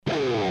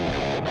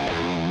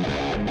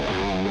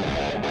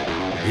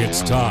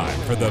It's time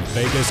for the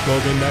Vegas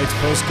Golden Knights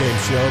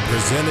postgame show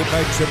presented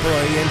by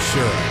AAA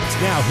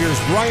Insurance. Now here's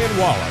Ryan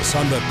Wallace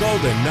on the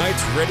Golden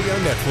Knights Radio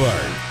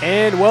Network.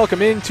 And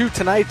welcome into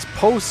tonight's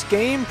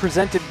postgame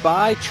presented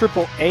by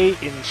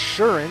AAA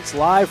Insurance,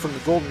 live from the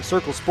Golden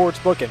Circle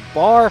Sportsbook and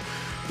Bar.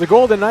 The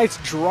Golden Knights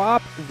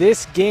drop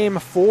this game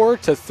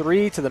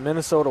 4-3 to the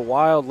Minnesota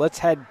Wild. Let's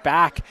head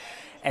back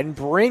and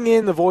bring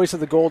in the voice of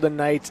the Golden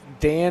Knights,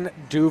 Dan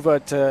D'Uva,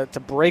 to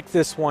break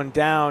this one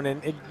down.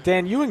 And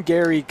Dan, you and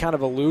Gary kind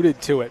of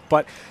alluded to it,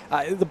 but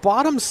the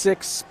bottom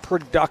six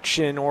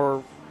production,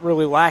 or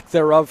really lack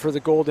thereof, for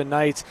the Golden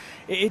Knights,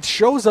 it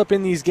shows up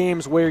in these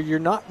games where you're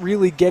not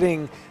really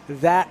getting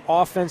that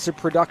offensive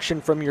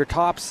production from your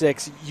top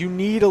six. You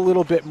need a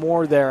little bit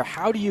more there.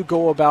 How do you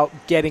go about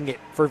getting it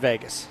for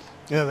Vegas?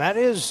 Yeah, that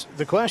is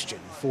the question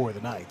for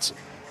the Knights.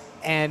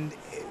 And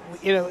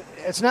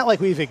it's not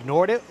like we've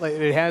ignored it.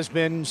 It has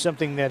been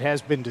something that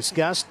has been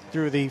discussed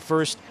through the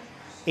first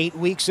 8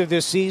 weeks of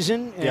this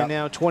season, and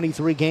now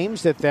 23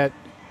 games that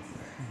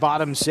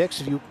bottom six,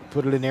 if you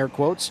put it in air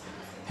quotes,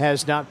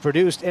 has not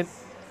produced. And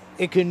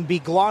it can be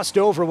glossed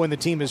over when the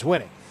team is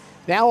winning.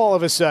 Now, all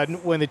of a sudden,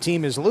 when the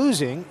team is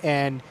losing,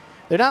 and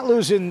they're not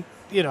losing,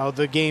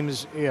 the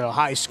game's,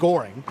 high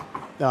scoring,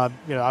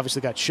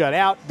 obviously got shut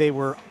out. They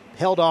were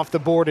held off the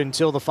board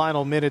until the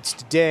final minutes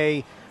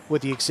today,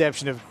 with the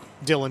exception of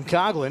Dylan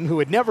Coghlan, who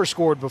had never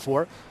scored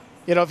before.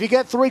 If you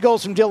get 3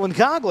 goals from Dylan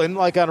Coghlan,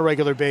 like on a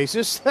regular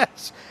basis,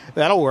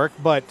 that'll work.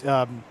 But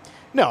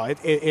no,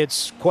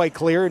 it's quite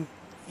clear. And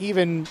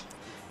even,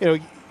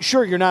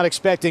 sure, you're not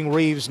expecting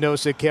Reeves,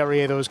 Nosek,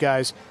 Carrier, those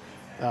guys,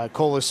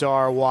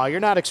 Colasar, Waugh. You're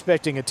not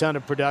expecting a ton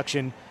of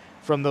production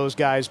from those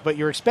guys, but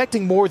you're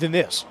expecting more than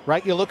this,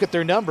 right? You look at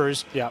their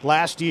numbers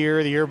last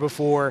year, the year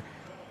before,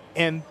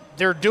 and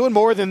they're doing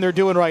more than they're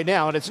doing right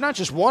now. And it's not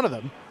just one of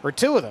them or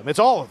 2 of them. It's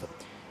all of them.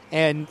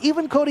 And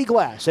even Cody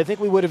Glass, I think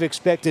we would have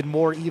expected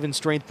more even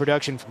strength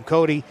production from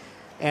Cody.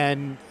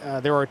 And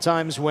there are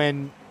times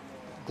when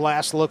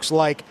Glass looks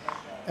like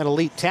an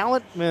elite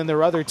talent, and there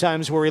are other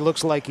times where he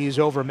looks like he's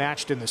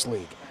overmatched in this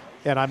league.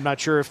 And I'm not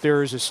sure if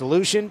there is a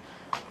solution.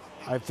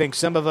 I think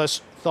some of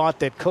us thought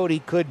that Cody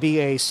could be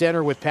a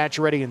center with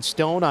Pacioretty and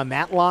Stone on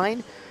that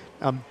line.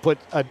 Put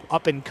an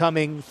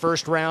up-and-coming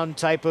first-round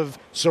type of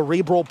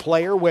cerebral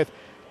player with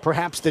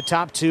perhaps the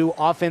top 2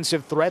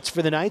 offensive threats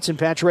for the Knights in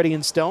Pacioretty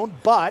and Stone.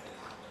 But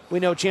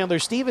we know Chandler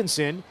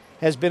Stevenson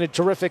has been a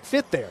terrific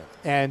fit there.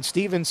 And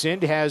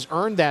Stevenson has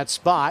earned that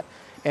spot.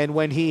 And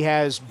when he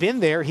has been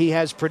there, he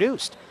has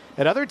produced.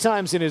 At other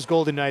times in his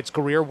Golden Knights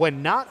career,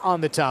 when not on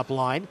the top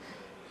line,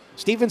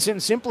 Stevenson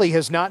simply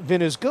has not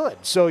been as good.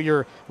 So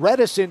you're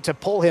reticent to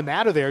pull him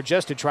out of there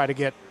just to try to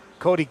get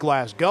Cody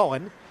Glass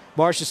going.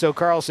 Marchessault,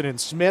 Carlson,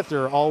 and Smith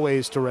are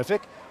always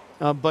terrific.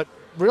 But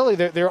really,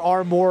 there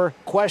are more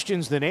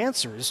questions than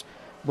answers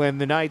when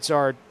the Knights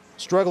are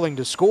struggling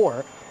to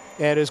score.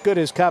 And as good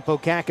as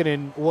Kaapo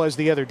Kähkönen was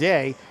the other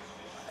day,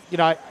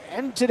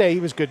 and today he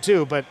was good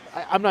too, but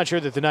I'm not sure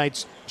that the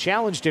Knights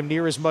challenged him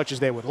near as much as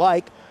they would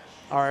like.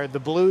 Are the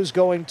Blues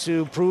going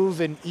to prove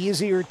an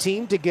easier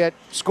team to get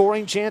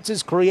scoring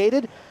chances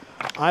created?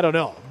 I don't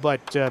know.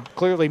 But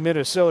clearly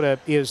Minnesota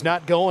is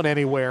not going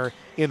anywhere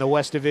in the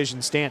West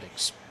Division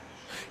standings.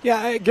 Yeah,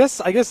 I guess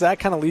that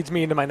kind of leads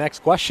me into my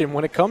next question.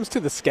 When it comes to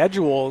the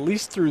schedule, at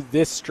least through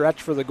this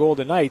stretch for the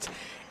Golden Knights,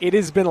 it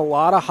has been a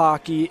lot of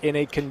hockey in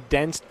a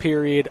condensed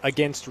period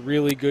against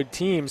really good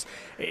teams.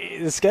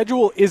 The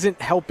schedule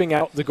isn't helping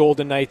out the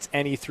Golden Knights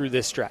any through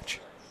this stretch.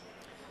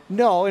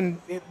 No,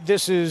 and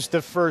this is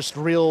the first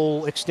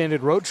real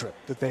extended road trip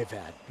that they've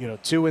had.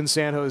 2 in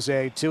San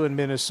Jose, 2 in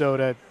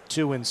Minnesota,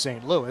 2 in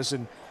St. Louis,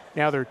 and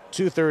now they're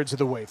 2/3 of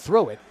the way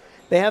through it.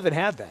 They haven't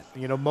had that.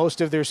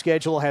 Most of their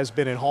schedule has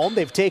been at home.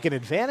 They've taken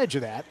advantage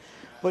of that.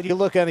 But you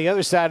look on the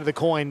other side of the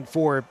coin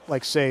for,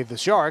 like, say, the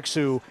Sharks,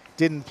 who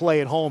didn't play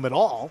at home at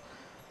all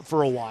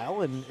for a while,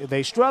 and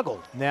they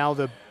struggled. Now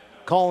the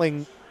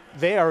calling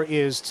there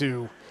is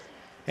to,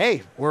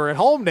 hey, we're at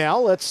home now,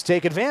 let's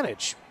take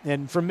advantage.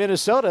 And for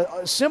Minnesota,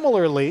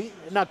 similarly,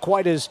 not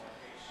quite as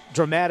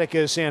dramatic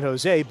as San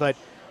Jose, but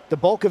the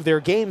bulk of their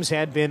games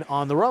had been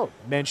on the road.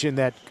 Mentioned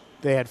that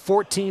they had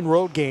 14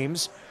 road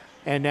games,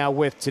 and now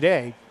with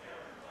today,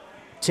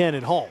 10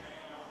 at home.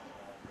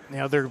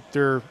 Now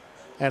they're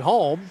at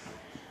home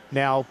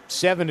now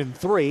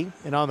 7-3,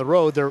 and on the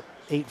road they're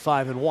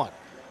 8-5-1.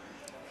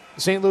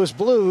 The St. Louis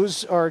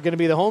Blues are going to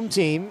be the home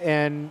team,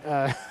 and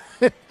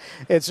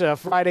it's a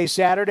Friday,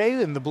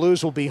 Saturday, and the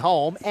Blues will be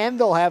home, and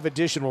they'll have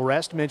additional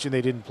rest. Mentioned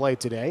they didn't play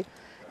today.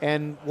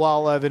 And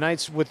while the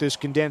Knights with this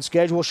condensed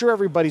schedule, sure,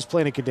 everybody's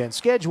playing a condensed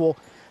schedule,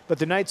 but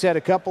the Knights had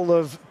a couple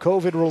of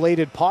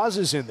COVID-related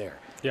pauses in there.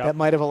 Yep. That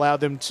might have allowed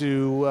them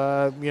to,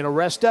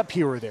 rest up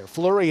here or there.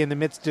 Fleury, in the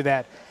midst of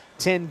that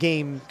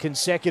 10-game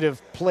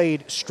consecutive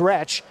played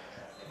stretch,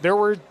 there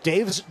were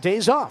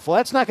days off. Well,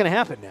 that's not going to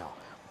happen now.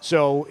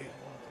 So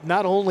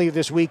not only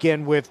this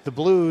weekend with the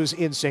Blues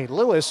in St.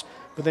 Louis,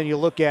 but then you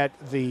look at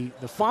the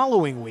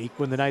following week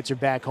when the Knights are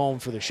back home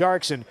for the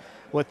Sharks and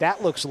what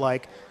that looks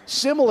like.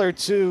 Similar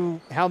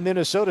to how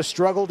Minnesota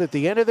struggled at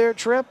the end of their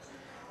trip,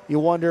 you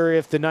wonder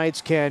if the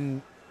Knights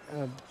can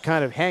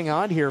kind of hang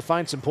on here,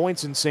 find some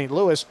points in St.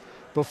 Louis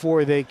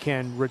before they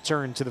can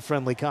return to the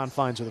friendly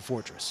confines of the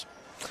Fortress.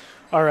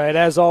 All right,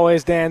 as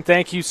always, Dan,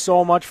 thank you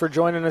so much for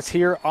joining us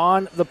here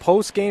on the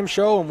post-game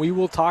show, and we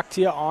will talk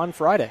to you on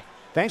Friday.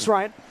 Thanks,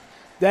 Ryan.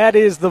 That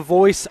is the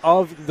voice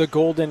of the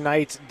Golden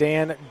Knights,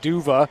 Dan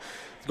D'Uva.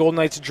 The Golden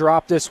Knights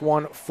dropped this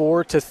one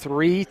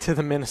 4-3 to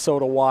the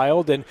Minnesota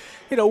Wild, and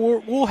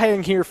we'll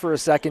hang here for a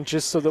second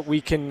just so that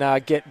we can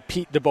get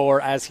Pete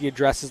DeBoer as he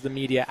addresses the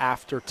media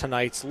after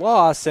tonight's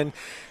loss. And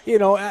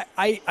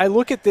I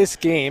look at this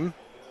game,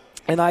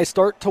 and I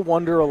start to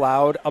wonder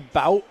aloud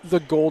about the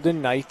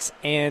Golden Knights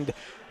and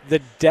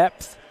the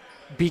depth,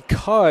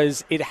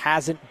 because it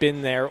hasn't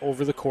been there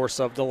over the course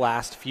of the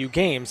last few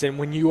games. And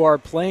when you are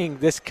playing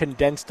this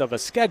condensed of a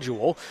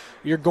schedule,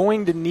 you're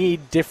going to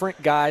need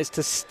different guys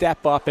to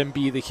step up and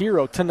be the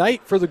hero.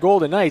 Tonight for the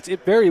Golden Knights,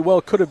 it very well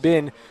could have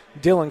been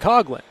Dylan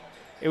Coghlan.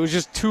 It was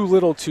just too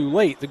little too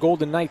late. The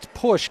Golden Knights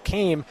push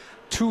came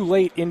too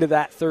late into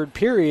that third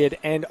period,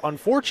 and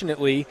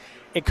unfortunately,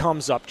 it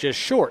comes up just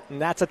short. And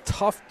that's a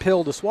tough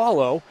pill to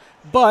swallow,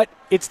 but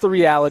it's the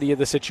reality of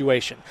the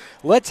situation.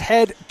 Let's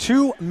head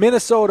to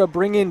Minnesota,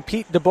 bring in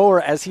Pete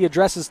DeBoer as he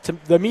addresses to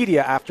the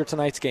media after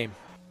tonight's game.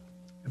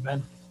 Hey,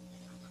 Ben.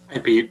 Hey,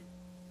 Pete.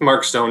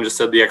 Mark Stone just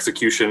said the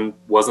execution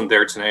wasn't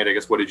there tonight. I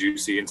guess, what did you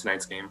see in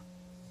tonight's game?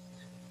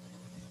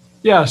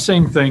 Yeah,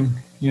 same thing.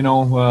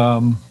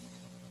 And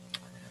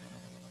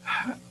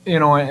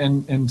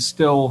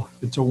still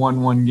it's a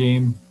 1-1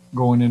 game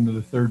going into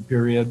the third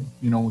period.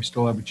 We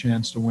still have a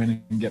chance to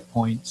win and get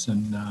points,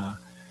 and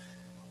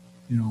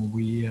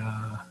we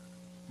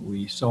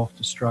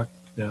self-destruct,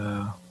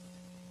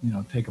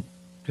 take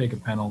a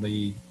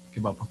penalty,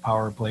 give up a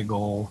power play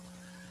goal,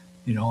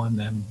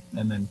 and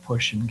then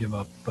push and give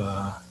up,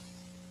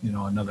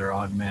 another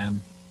odd man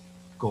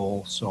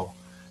goal. So,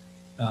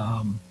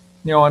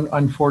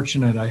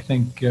 unfortunate. I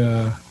think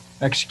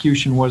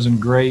execution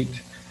wasn't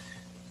great.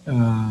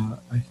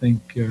 I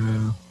think,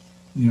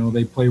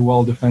 they play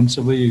well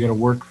defensively. You got to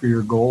work for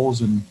your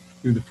goals, and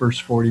through the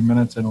first 40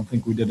 minutes, I don't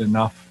think we did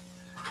enough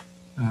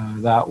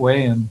that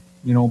way. And,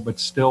 but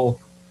still,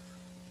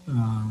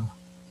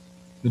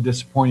 the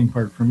disappointing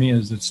part for me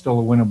is it's still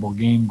a winnable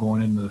game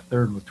going into the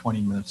third with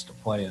 20 minutes to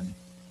play. And,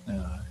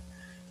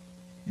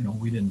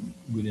 we didn't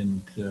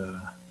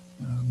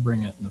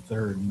bring it in the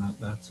third, and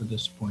that's the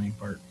disappointing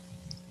part.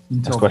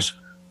 Next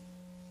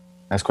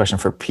question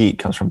for Pete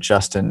comes from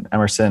Justin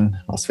Emerson,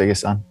 Las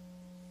Vegas Sun.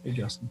 Hey,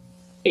 Justin.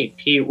 Hey,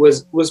 Pete,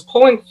 was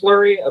pulling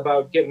Fleury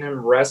about getting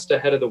him rest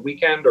ahead of the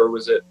weekend, or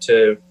was it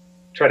to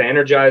try to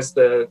energize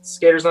the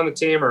skaters on the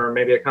team, or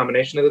maybe a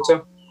combination of the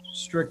two?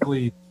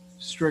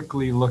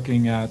 Strictly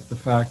looking at the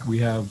fact we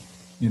have,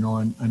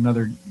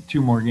 another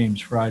 2 more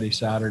games Friday,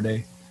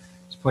 Saturday.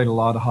 He's played a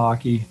lot of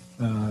hockey.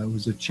 It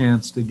was a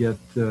chance to get,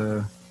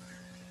 a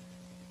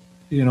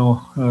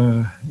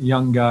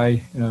young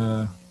guy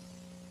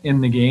in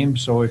the game.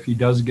 So if he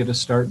does get a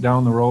start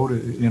down the road,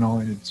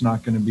 it's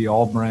not going to be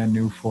all brand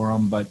new for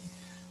him, but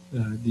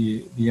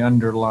the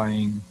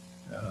underlying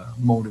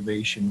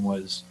motivation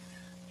was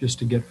just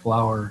to get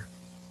Flower,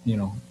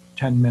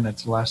 10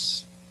 minutes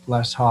less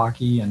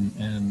hockey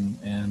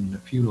and a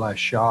few less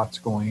shots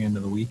going into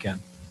the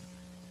weekend.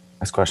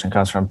 Next question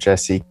comes from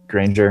Jesse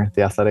Granger,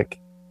 The Athletic.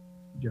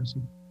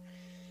 Jesse.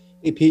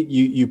 Hey, Pete,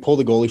 you pulled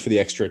the goalie for the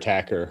extra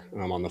attacker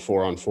on the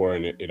 4-on-4,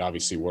 and it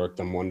obviously worked.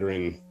 I'm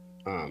wondering,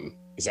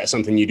 is that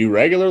something you do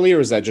regularly,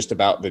 or is that just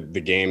about the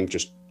game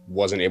just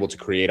wasn't able to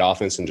create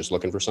offense and just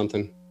looking for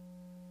something?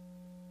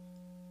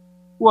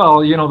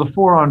 Well, the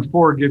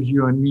 4-on-4 gives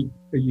you a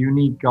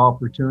unique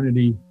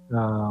opportunity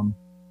to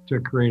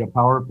create a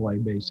power play,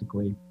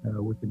 basically,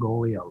 with the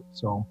goalie out.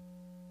 So,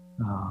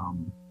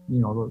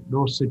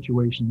 those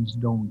situations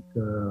don't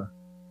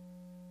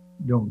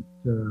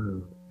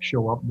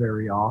show up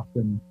very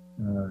often,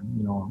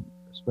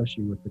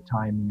 especially with the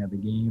timing of the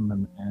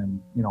game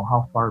and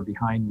how far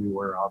behind we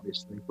were.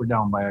 Obviously, if we're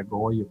down by a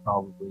goal, you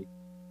probably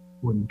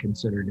wouldn't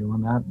consider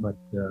doing that, but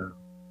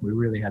we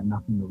really had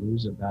nothing to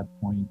lose at that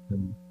point,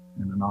 and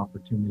an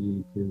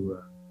opportunity to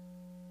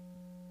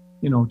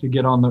to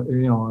get on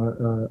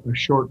the a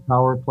short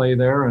power play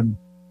there. And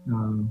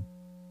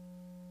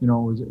it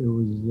was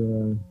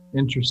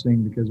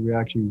interesting because we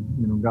actually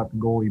got the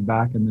goalie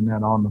back in the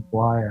net on the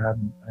fly. I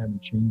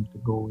haven't changed the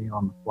goalie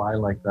on the fly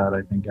like that,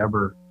 I think,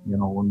 ever,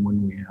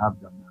 when we have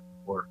done that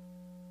before.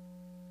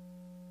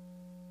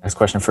 Next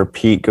question for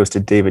Pete goes to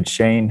David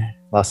Shane,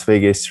 Las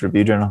Vegas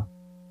Review-Journal.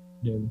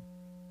 David.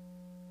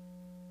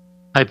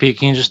 Hi, Pete.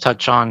 Can you just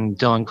touch on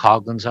Dylan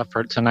Coughlin's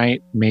effort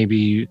tonight?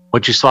 Maybe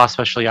what you saw,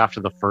 especially after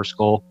the first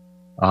goal,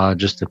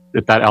 just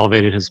if that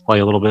elevated his play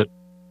a little bit?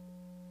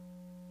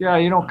 Yeah,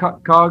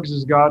 Cogs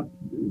has got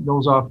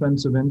those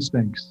offensive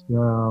instincts.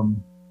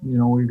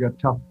 We've got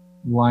tough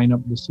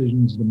lineup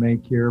decisions to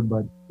make here,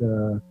 but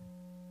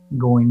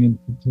going into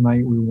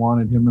tonight, we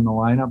wanted him in the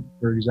lineup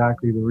for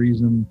exactly the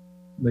reason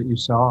that you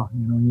saw.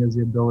 He has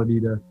the ability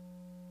to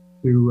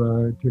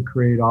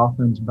create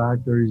offense back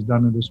there. He's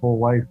done it his whole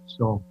life.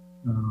 So,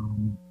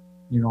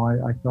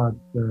 I thought,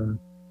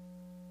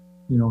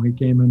 he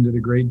came in, did a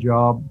great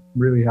job.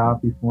 Really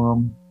happy for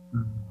him.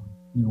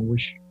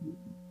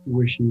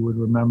 Wish he would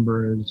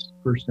remember his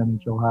first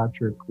NHL hat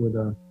trick with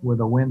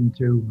a win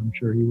too. I'm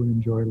sure he would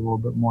enjoy it a little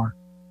bit more.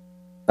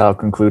 That'll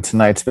conclude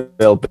tonight's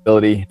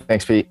availability.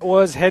 Thanks, Pete.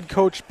 Was head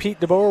coach Pete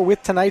DeBoer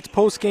with tonight's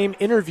post-game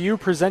interview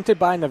presented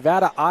by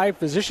Nevada Eye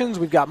Physicians.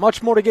 We've got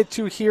much more to get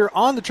to here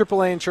on the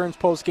AAA Insurance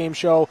post-game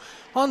show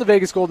on the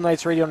Vegas Golden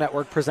Knights Radio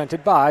Network,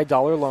 presented by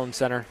Dollar Loan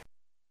Center.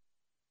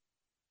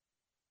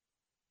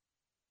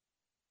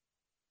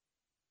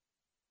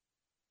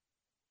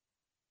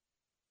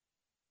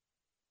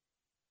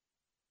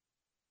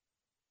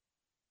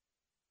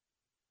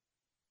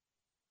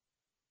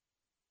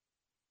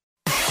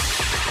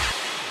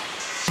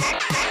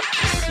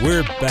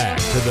 We're back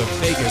to the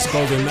Vegas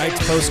Golden Knights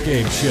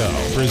postgame show,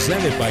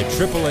 presented by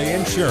AAA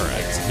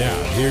Insurance.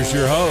 Now, here's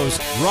your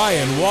host,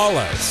 Ryan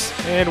Wallace.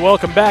 And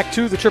welcome back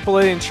to the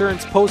AAA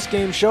Insurance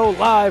postgame show,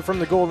 live from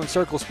the Golden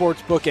Circle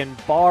Sportsbook and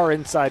Bar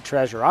inside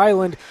Treasure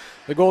Island.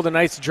 The Golden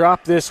Knights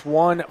dropped this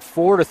one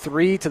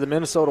 4-3 to the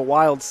Minnesota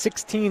Wild,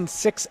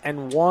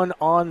 16-6-1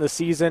 on the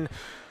season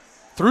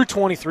through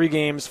 23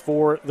 games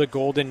for the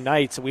Golden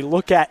Knights. We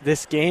look at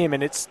this game,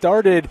 and it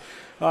started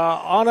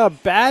on a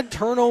bad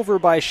turnover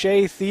by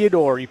Shea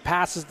Theodore. He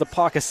passes the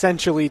puck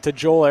essentially to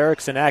Joel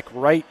Eriksson-Ek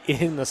right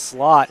in the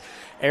slot.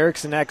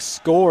 Eriksson-Ek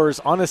scores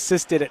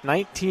unassisted at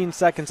 19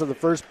 seconds of the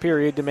first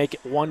period to make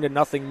it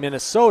 1-0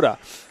 Minnesota.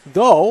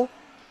 Though,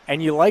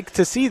 and you like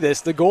to see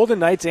this, the Golden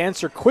Knights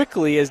answer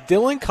quickly as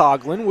Dylan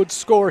Coghlan would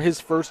score his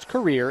first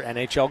career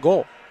NHL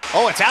goal.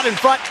 Oh, it's out in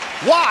front.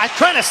 Watt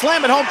trying to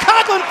slam it home.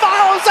 Coghlan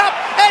follows up,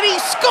 and he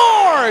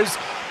scores!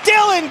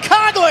 Dylan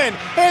Coghlan,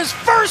 his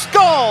first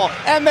goal,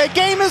 and the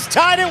game is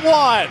tied at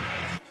 1.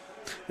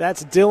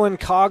 That's Dylan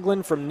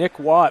Coghlan from Nick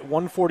Watt,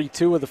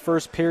 1:42 of the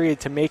first period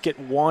to make it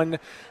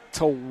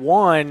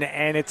 1-1,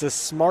 and it's a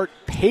smart,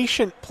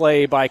 patient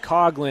play by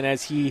Coghlan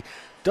as he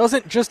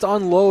doesn't just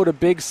unload a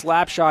big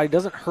slap shot. He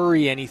doesn't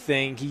hurry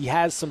anything. He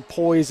has some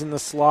poise in the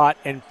slot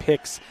and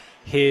picks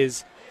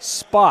his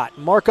spot.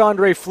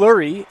 Marc-Andre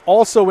Fleury,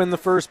 also in the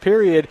first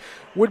period,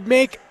 would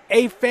make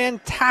a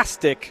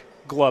fantastic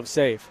glove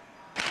save.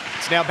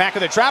 It's now back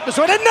of the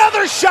trapezoid.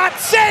 Another shot,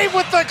 save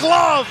with the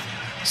glove.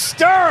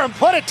 Sturm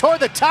put it toward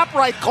the top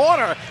right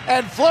corner,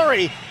 and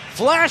Fleury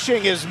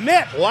flashing his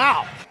mitt.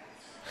 Wow.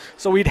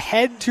 So we'd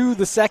head to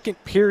the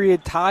second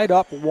period tied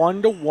up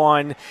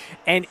 1-1,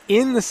 and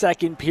in the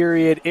second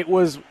period, it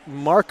was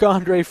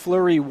Marc-Andre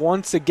Fleury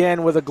once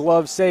again with a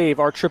glove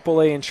save, our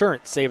AAA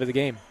Insurance save of the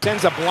game.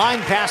 Sends a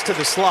blind pass to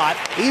the slot,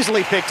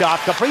 easily picked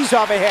off.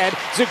 Kaprizov ahead.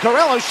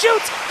 Zuccarello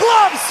shoots,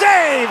 glove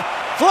save.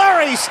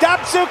 Fleury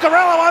stopped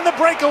Zuccarello on the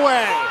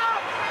breakaway.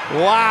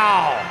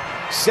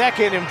 Wow.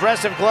 Second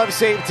impressive glove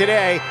save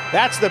today.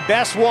 That's the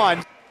best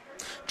one.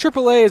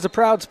 AAA is a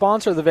proud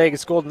sponsor of the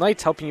Vegas Golden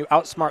Knights, helping you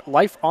outsmart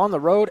life on the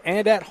road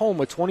and at home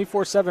with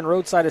 24/7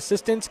 roadside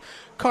assistance,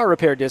 car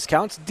repair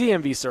discounts,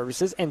 DMV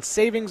services, and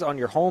savings on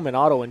your home and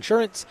auto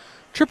insurance.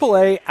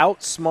 AAA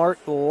outsmart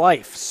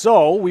life.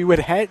 So we would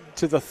head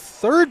to the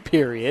third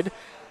period,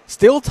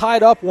 still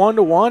tied up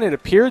 1-1. It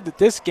appeared that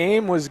this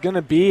game was going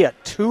to be a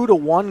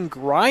 2-1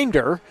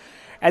 grinder.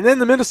 And then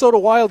the Minnesota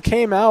Wild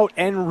came out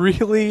and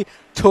really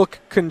took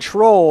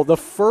control. The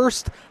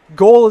first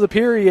goal of the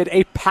period,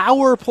 a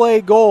power play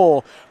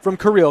goal from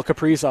Kirill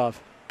Kaprizov.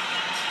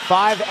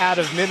 5 out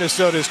of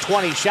Minnesota's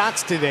 20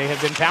 shots today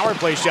have been power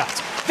play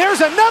shots.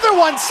 There's another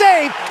one,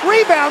 save,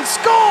 rebound,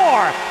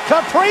 score!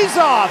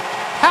 Kaprizov,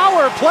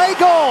 power play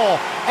goal,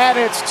 and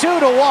it's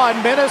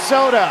 2-1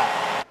 Minnesota.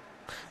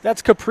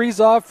 That's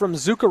Kaprizov from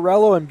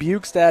Zuccarello and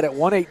Bukestad at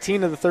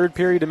 1:18 of the third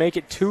period to make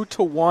it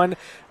 2-1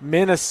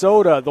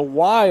 Minnesota. The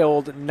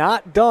Wild,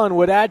 not done,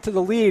 would add to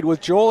the lead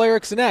with Joel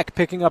Eriksson-Ek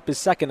picking up his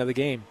second of the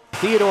game.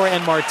 Theodore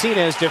and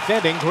Martinez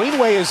defending.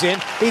 Greenway is in.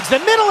 Leads the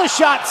middle, a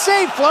shot,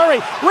 save, Fleury,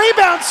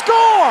 rebound,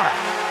 score!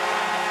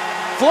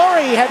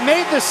 Fleury had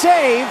made the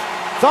save,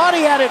 thought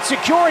he had it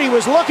secure, he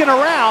was looking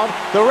around.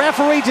 The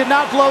referee did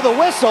not blow the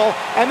whistle,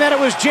 and then it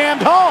was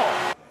jammed home.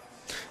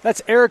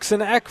 That's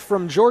Eriksson-Ek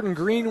from Jordan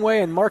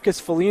Greenway and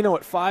Marcus Foligno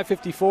at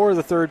 5:54 of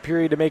the third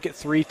period to make it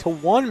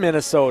 3-1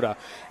 Minnesota.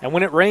 And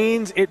when it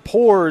rains, it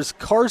pours.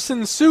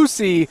 Carson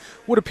Soucy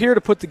would appear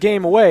to put the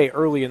game away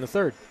early in the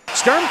third.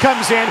 Sturm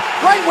comes in,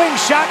 right wing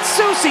shot,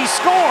 Soucy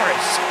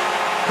scores.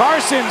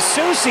 Carson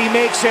Soucy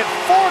makes it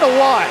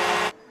 4-1.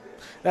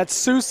 That's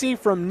Soucy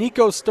from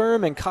Nico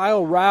Sturm and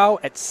Kyle Rau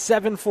at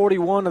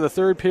 7:41 of the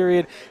third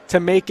period to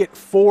make it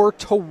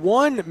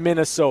 4-1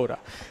 Minnesota.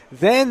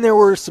 Then there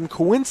were some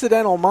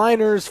coincidental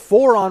minors,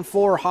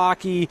 4-on-4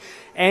 hockey,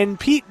 and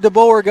Pete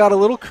DeBoer got a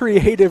little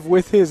creative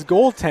with his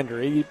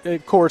goaltender. He,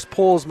 of course,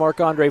 pulls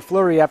Marc-Andre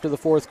Fleury after the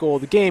fourth goal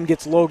of the game,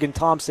 gets Logan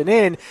Thompson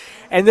in,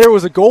 and there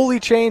was a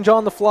goalie change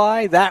on the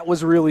fly. That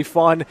was really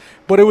fun,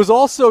 but it was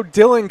also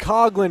Dylan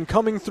Coghlan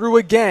coming through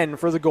again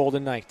for the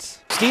Golden Knights.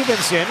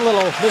 Stevenson,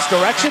 little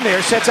misdirection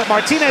there, sets up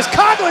Martinez.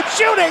 Coghlan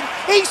shooting,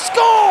 he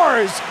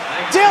scores!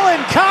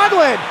 Dylan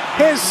Coghlan,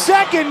 his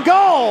second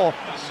goal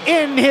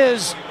in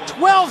his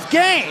 12th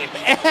game,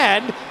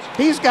 and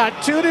He's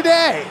got 2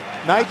 today.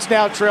 Knights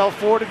now trail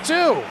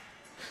 4-2.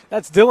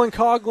 That's Dylan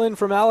Coughlin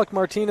from Alec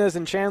Martinez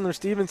and Chandler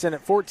Stevenson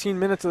at 14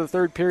 minutes of the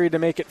third period to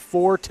make it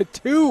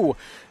 4-2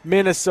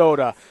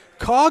 Minnesota.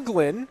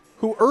 Coughlin,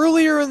 who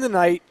earlier in the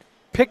night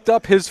picked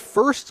up his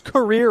first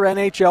career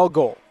NHL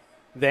goal,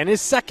 then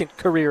his second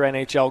career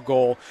NHL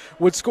goal,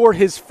 would score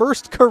his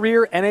first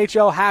career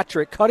NHL hat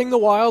trick, cutting the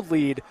Wild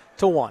lead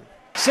to 1.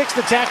 Sixth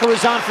attacker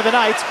is on for the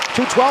Knights.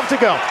 2:12 to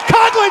go.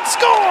 Coughlin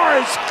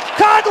scores!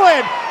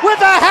 Coughlin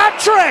with a hat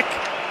trick!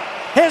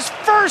 His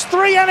first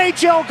 3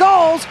 NHL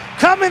goals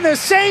come in the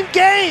same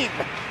game.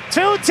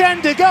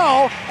 2:10 to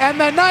go, and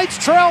the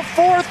Knights trail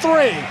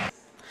 4-3.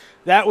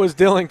 That was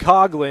Dylan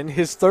Coughlin,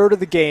 his third of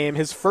the game,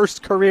 his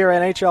first career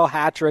NHL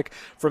hat trick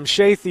from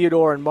Shea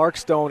Theodore and Mark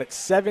Stone at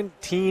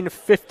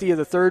 17:50 of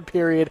the third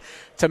period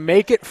to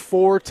make it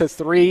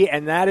 4-3,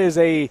 and that is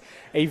a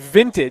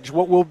vintage,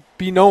 what will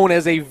be known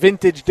as a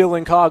vintage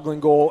Dylan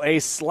Coughlin goal, a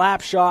slap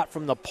shot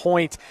from the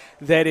point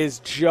that is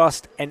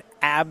just an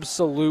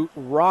absolute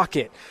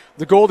rocket.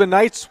 The Golden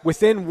Knights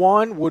within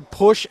 1 would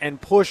push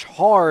and push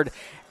hard,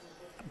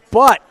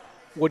 but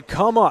would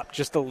come up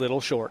just a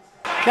little short.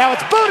 Now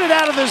it's booted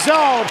out of the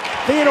zone.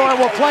 Theodore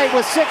will play it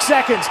with 6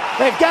 seconds.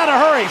 They've got to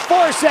hurry.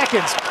 4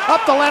 seconds.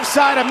 Up the left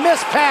side, a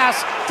missed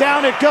pass.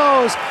 Down it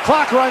goes.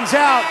 Clock runs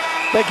out.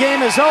 The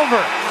game is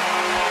over.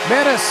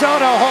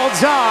 Minnesota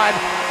holds on.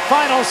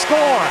 Final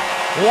score,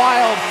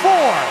 Wild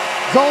 4,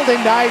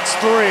 Golden Knights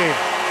 3.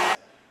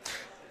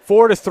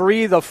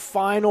 4-3, the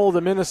final.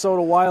 The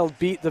Minnesota Wild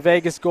beat the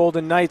Vegas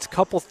Golden Knights.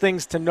 Couple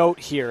things to note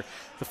here.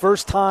 The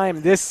first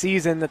time this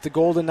season that the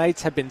Golden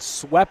Knights have been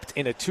swept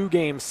in a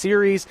 2-game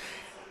series.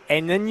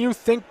 And then you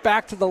think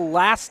back to the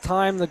last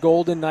time the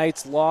Golden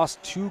Knights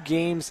lost 2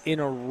 games in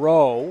a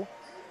row.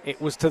 It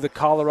was to the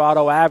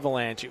Colorado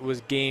Avalanche. It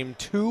was game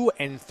 2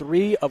 and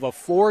 3 of a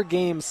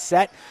 4-game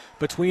set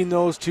between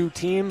those two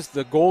teams.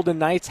 The Golden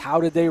Knights, how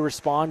did they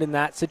respond in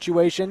that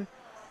situation?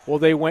 Well,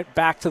 they went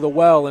back to the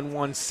well and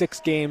won 6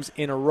 games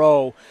in a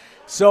row.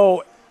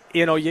 So,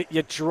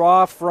 you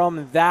draw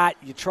from that.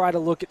 You try to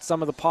look at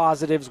some of the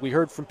positives. We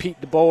heard from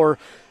Pete DeBoer.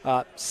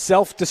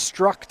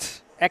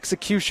 Self-destruct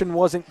execution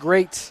wasn't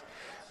great.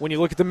 When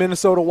you look at the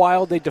Minnesota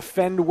Wild, they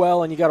defend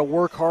well, and you got to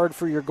work hard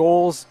for your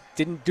goals.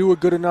 Didn't do a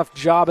good enough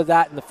job of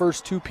that in the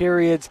first 2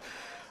 periods.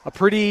 A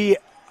pretty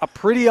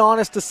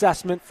honest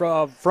assessment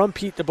from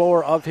Pete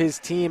DeBoer of his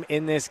team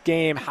in this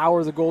game. How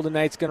are the Golden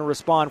Knights going to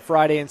respond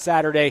Friday and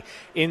Saturday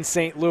in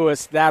St.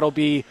 Louis? That'll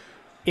be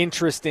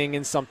interesting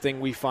and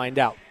something we find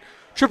out.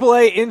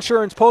 AAA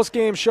Insurance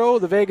postgame show,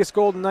 the Vegas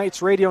Golden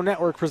Knights Radio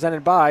Network,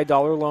 presented by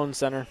Dollar Loan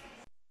Center.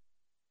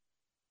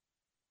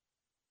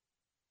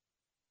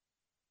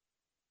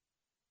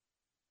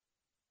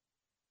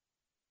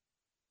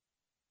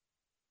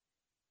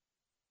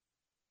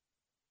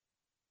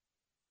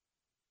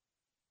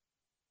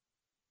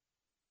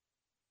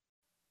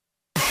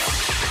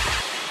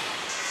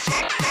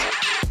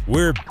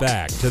 We're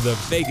back to the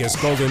Vegas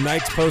Golden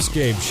Knights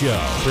postgame show,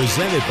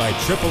 presented by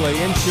AAA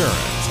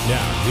Insurance.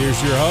 Now,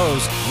 here's your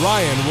host,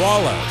 Ryan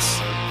Wallace.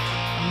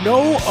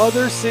 No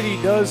other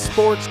city does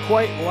sports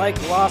quite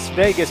like Las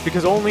Vegas,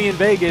 because only in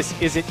Vegas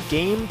is it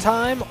game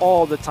time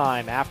all the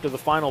time. After the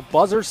final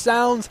buzzer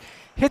sounds,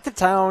 hit the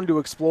town to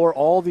explore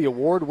all the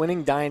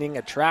award-winning dining,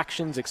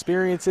 attractions,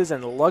 experiences,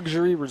 and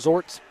luxury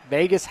resorts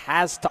Vegas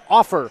has to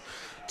offer.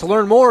 To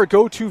learn more,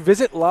 go to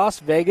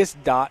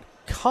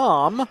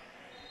visitlasvegas.com.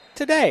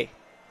 today.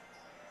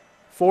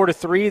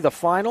 4-3, the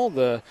final.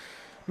 The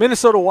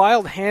Minnesota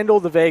Wild handle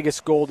the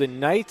Vegas Golden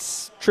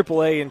Knights.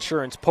 AAA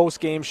Insurance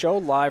postgame show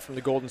live from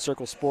the Golden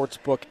Circle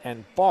Sportsbook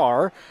and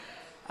Bar.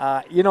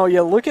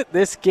 You look at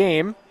this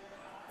game,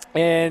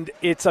 and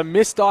it's a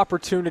missed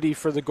opportunity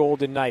for the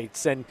Golden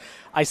Knights. And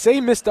I say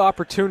missed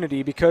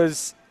opportunity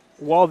because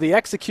while the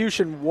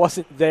execution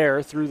wasn't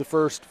there through the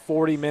first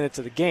 40 minutes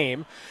of the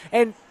game,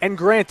 and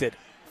granted,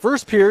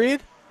 first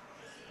period,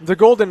 the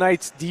Golden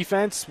Knights'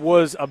 defense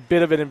was a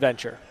bit of an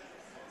adventure.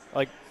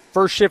 Like,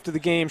 first shift of the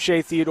game,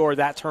 Shea Theodore,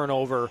 that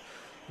turnover,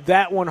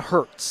 that one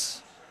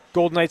hurts.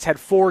 Golden Knights had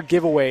 4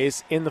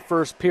 giveaways in the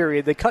first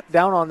period. They cut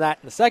down on that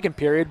in the second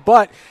period,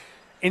 but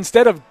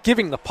instead of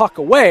giving the puck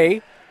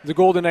away, the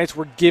Golden Knights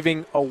were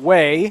giving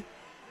away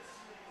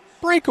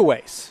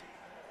breakaways.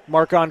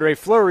 Marc-Andre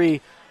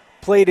Fleury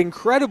played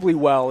incredibly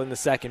well in the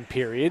second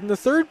period. In the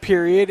third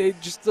period, it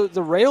just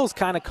the rails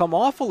kind of come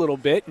off a little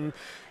bit, and,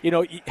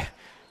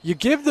 you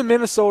give the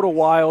Minnesota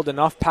Wild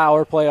enough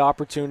power play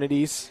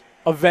opportunities,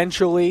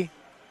 eventually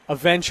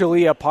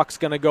a puck's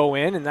going to go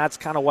in, and that's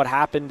kind of what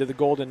happened to the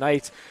Golden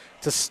Knights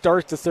to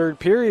start the third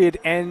period,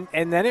 and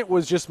then it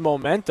was just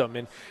momentum.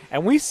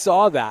 And we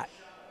saw that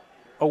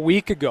a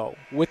week ago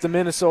with the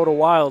Minnesota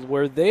Wild,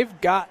 where they've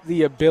got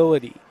the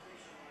ability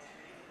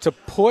to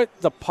put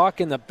the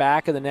puck in the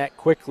back of the net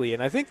quickly.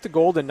 And I think the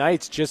Golden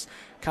Knights just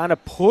kind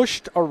of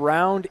pushed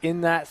around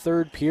in that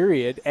third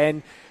period.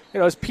 And,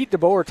 as Pete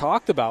DeBoer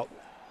talked about,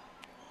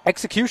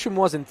 execution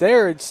wasn't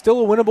there. It's still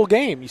a winnable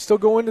game. You still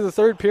go into the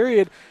third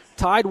period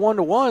tied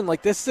 1-1.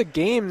 Like, this is a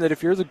game that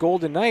if you're the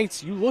Golden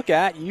Knights, you look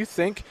at, you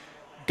think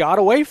got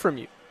away from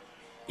you.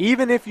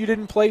 even if you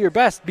didn't play your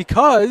best,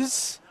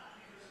 because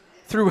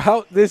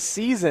throughout this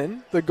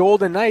season, the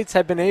Golden Knights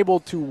have been able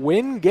to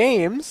win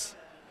games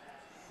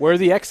where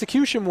the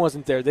execution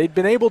wasn't there. They've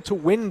been able to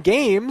win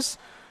games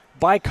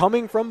by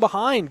coming from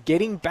behind,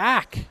 getting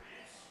back,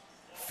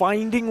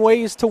 finding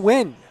ways to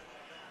win.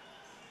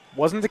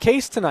 Wasn't the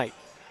case tonight.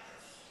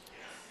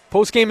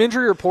 Post-game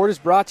injury report is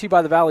brought to you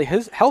by the Valley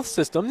Health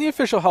System, the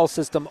official health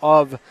system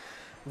of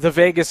the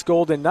Vegas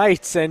Golden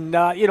Knights. And,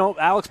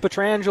 Alex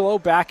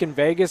Pietrangelo back in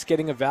Vegas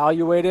getting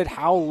evaluated.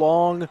 How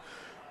long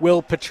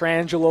will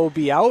Pietrangelo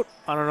be out?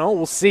 I don't know.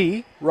 We'll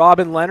see.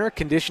 Robin Lehner,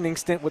 conditioning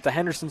stint with the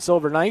Henderson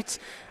Silver Knights.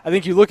 I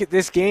think you look at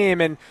this game,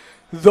 and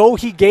though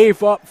he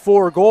gave up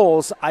 4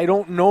 goals, I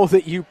don't know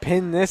that you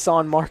pin this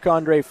on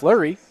Marc-Andre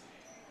Fleury.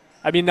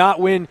 I mean, not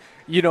when,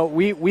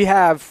 we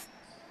have,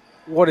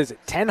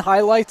 10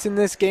 highlights in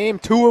this game,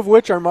 2 of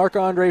which are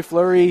Marc-Andre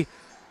Fleury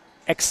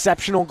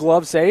exceptional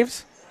glove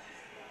saves,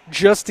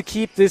 just to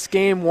keep this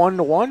game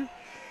 1-1,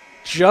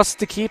 just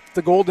to keep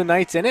the Golden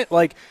Knights in it.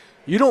 Like,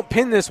 you don't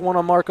pin this one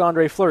on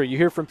Marc-Andre Fleury. You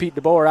hear from Pete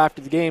DeBoer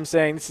after the game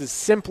saying this is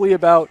simply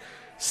about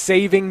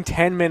saving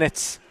 10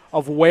 minutes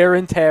of wear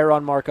and tear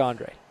on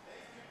Marc-Andre.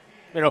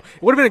 It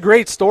would have been a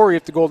great story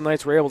if the Golden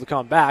Knights were able to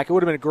come back. It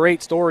would have been a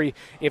great story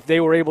if they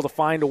were able to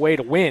find a way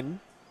to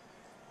win.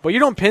 But you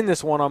don't pin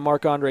this one on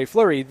Marc-Andre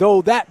Fleury.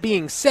 Though, that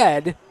being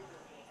said,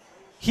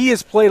 he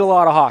has played a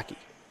lot of hockey.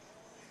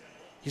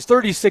 He's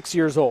 36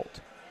 years old.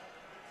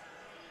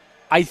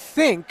 I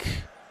think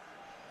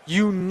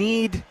you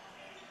need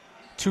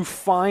to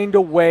find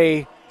a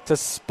way to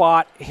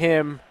spot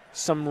him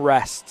some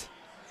rest.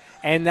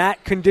 And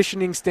that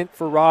conditioning stint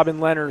for Robin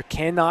Lehner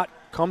cannot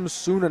come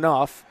soon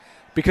enough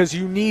because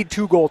you need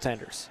 2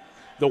 goaltenders.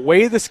 The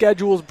way the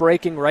schedule is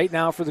breaking right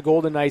now for the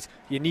Golden Knights,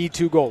 you need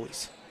 2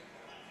 goalies.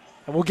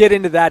 And we'll get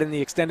into that in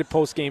the extended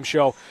post-game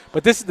show.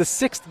 But this is the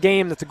 6th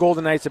game that the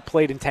Golden Knights have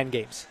played in 10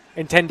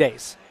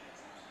 days.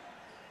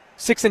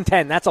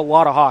 6-10, that's a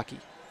lot of hockey.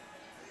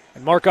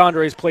 And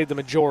Marc-Andre's played the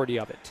majority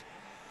of it.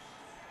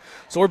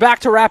 So we're back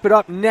to wrap it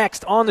up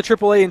next on the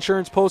AAA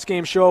Insurance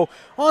postgame show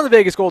on the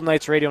Vegas Golden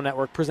Knights Radio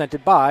Network,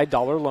 presented by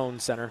Dollar Loan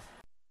Center.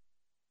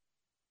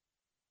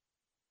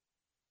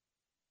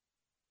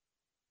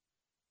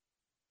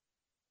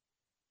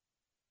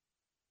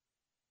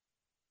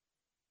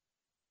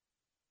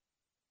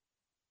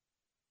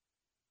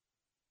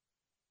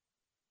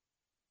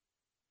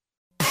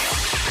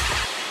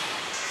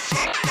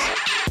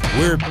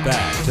 We're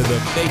back to the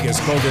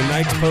Vegas Golden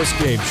Knights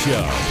postgame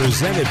show,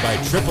 presented by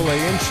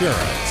AAA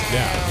Insurance.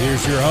 Now,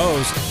 here's your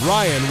host,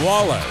 Ryan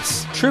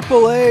Wallace.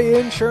 AAA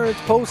Insurance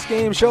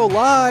postgame show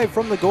live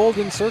from the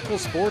Golden Circle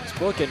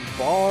Sportsbook and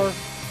Bar.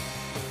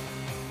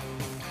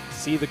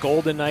 See the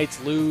Golden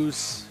Knights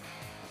lose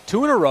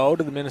 2 in a row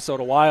to the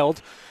Minnesota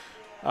Wild.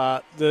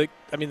 The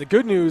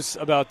good news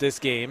about this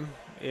game,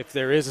 if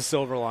there is a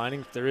silver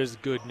lining, if there is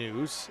good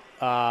news,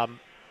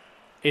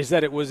 is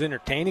that it was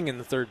entertaining in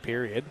the third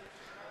period.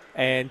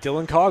 And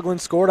Dylan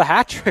Coghlan scored a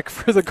hat trick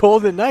for the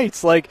Golden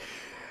Knights.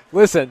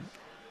 Listen,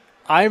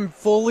 I'm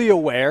fully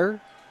aware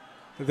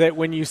that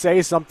when you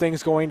say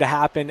something's going to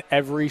happen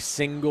every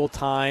single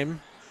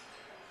time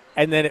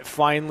and then it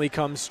finally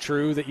comes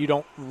true, that you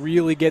don't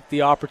really get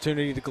the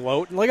opportunity to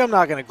gloat. And I'm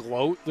not going to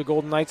gloat. The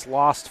Golden Knights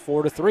lost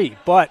 4-3.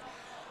 But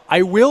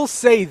I will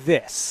say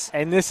this,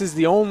 and this is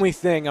the only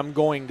thing I'm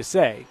going to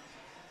say.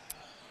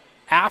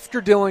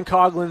 After Dylan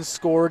Coghlan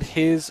scored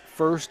his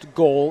first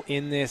goal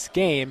in this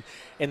game,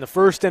 in the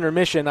first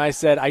intermission, I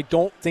said, I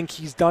don't think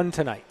he's done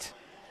tonight.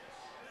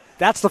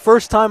 That's the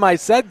first time I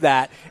said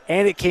that,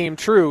 and it came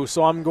true,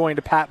 so I'm going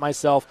to pat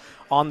myself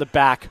on the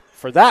back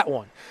for that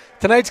one.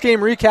 Tonight's game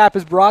recap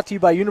is brought to you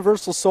by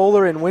Universal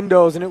Solar and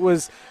Windows, and it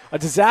was a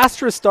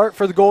disastrous start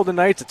for the Golden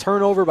Knights. A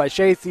turnover by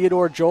Shea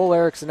Theodore. Joel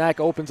Eriksson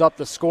opens up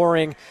the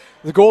scoring.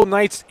 The Golden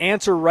Knights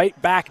answer right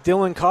back,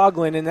 Dylan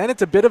Coghlan, and then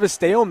it's a bit of a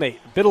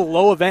stalemate, a bit of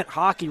low-event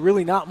hockey,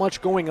 really not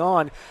much going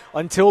on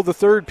until the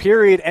third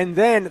period, and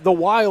then the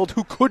Wild,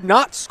 who could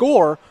not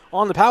score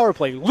on the power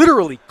play,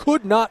 literally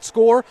could not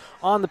score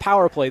on the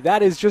power play.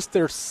 That is just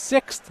their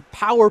 6th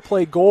power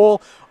play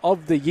goal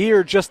of the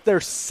year, just their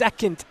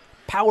 2nd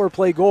power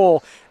play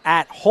goal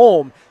at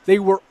home. They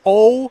were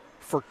 0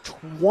 for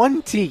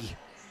 20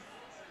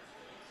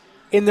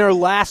 in their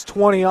last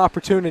 20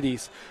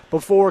 opportunities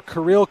before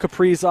Kirill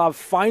Kaprizov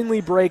finally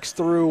breaks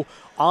through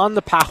on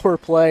the power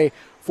play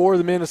for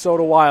the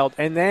Minnesota Wild.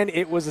 And then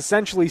it was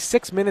essentially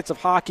 6 minutes of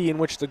hockey in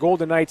which the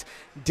Golden Knights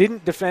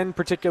didn't defend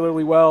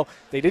particularly well.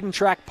 They didn't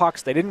track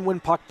pucks. They didn't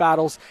win puck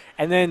battles.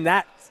 And then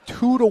that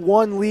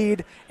 2-1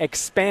 lead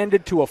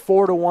expanded to a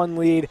 4-1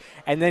 lead,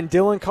 and then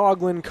Dylan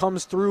Coghlan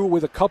comes through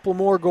with a couple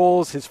more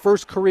goals, his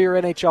first career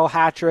NHL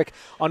hat trick,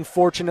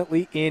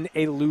 unfortunately in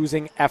a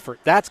losing effort.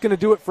 That's going to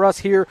do it for us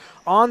here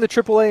on the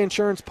AAA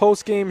Insurance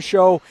postgame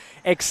show.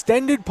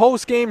 Extended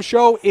postgame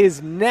show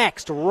is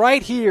next,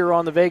 right here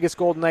on the Vegas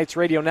Golden Knights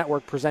Radio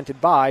Network,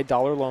 presented by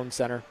Dollar Loan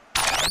Center.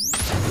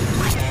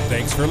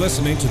 Thanks for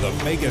listening to the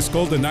Vegas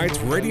Golden Knights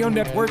Radio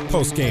Network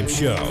postgame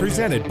show,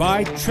 presented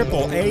by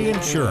AAA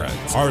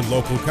Insurance. Our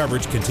local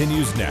coverage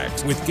continues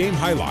next with game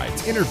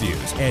highlights,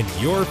 interviews, and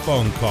your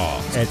phone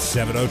calls at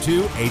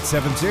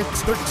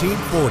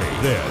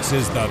 702-876-1340. This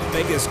is the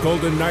Vegas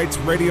Golden Knights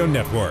Radio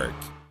Network.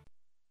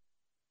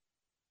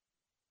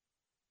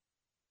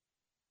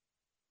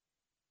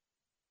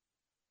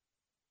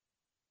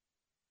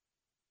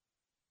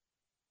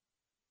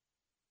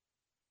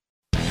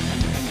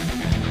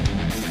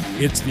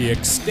 It's the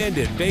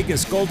extended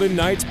Vegas Golden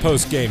Knights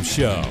postgame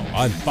show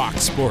on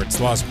Fox Sports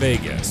Las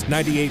Vegas,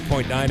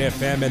 98.9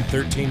 FM and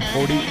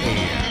 1340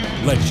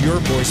 AM. Let your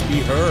voice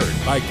be heard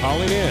by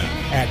calling in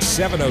at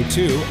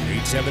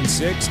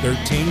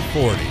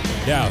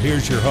 702-876-1340. Now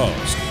here's your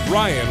host,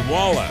 Ryan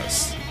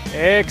Wallace.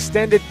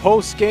 Extended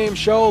postgame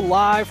show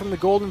live from the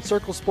Golden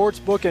Circle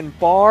Sportsbook and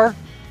Bar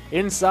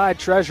inside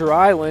Treasure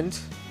Island.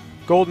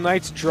 Golden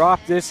Knights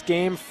dropped this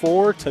game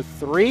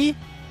 4-3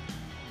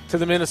 to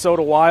the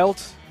Minnesota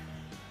Wild.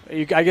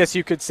 I guess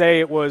you could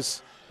say it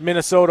was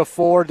Minnesota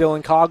 4,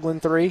 Dylan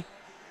Coghlan 3,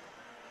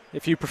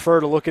 if you prefer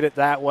to look at it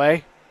that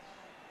way.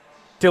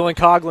 Dylan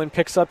Coghlan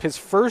picks up his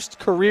first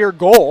career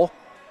goal,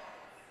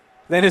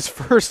 then his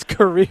first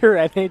career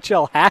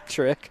NHL hat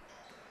trick,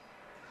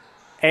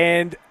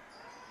 and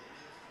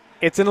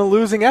it's in a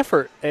losing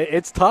effort.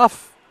 It's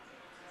tough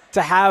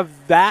to have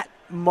that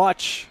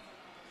much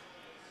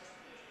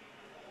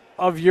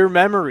of your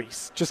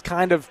memories just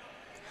kind of,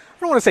 I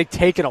don't want to say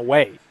taken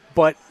away,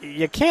 but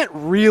you can't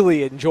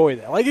really enjoy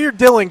that. Like, you're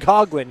Dylan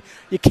Coghlan,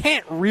 you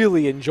can't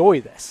really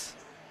enjoy this.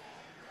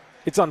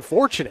 It's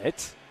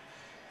unfortunate.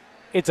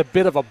 It's a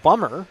bit of a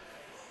bummer.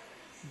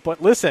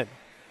 But listen,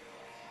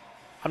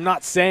 I'm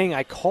not saying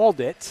I called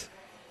it.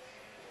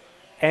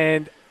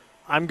 And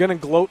I'm going to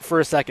gloat for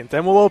a second.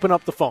 Then we'll open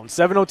up the phone.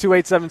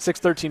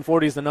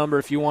 702-876-1340 is the number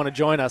if you want to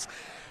join us.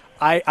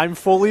 I'm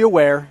fully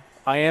aware.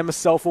 I am a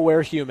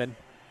self-aware human.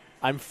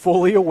 I'm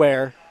fully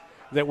aware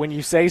that when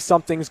you say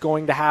something's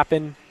going to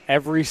happen,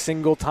 every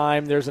single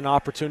time there's an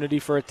opportunity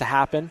for it to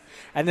happen,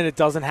 and then it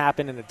doesn't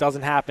happen, and it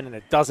doesn't happen, and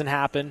it doesn't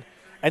happen,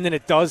 and then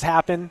it does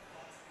happen.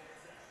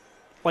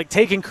 Like,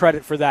 taking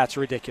credit for that's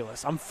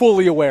ridiculous. I'm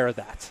fully aware of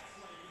that.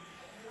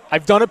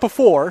 I've done it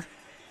before.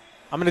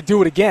 I'm going to do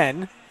it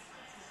again.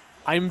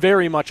 I'm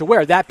very much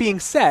aware. That being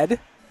said,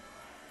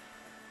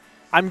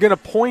 I'm going to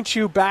point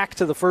you back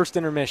to the first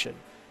intermission.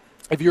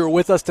 If you were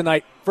with us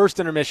tonight, first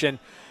intermission,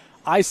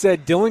 I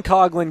said Dylan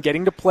Coghlan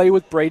getting to play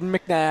with Braden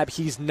McNabb,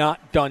 he's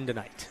not done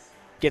tonight.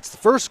 Gets the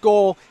first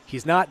goal,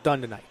 he's not done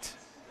tonight.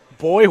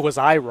 Boy, was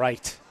I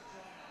right.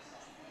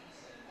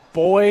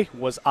 Boy,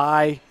 was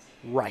I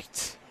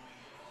right.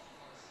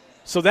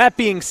 So that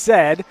being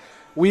said,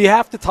 we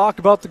have to talk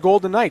about the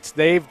Golden Knights.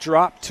 They've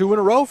dropped 2 in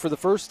a row for the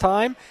first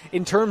time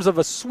in terms of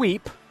a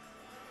sweep.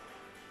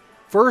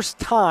 First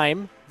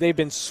time they've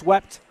been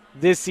swept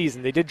this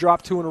season. They did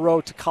drop 2 in a row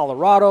to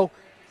Colorado,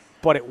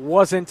 but it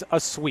wasn't a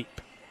sweep.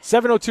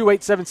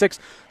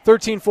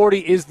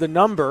 702-876-1340 is the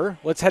number.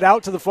 Let's head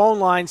out to the phone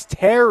lines.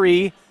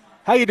 Terry,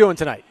 how you doing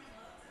tonight?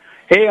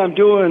 Hey, I'm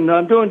doing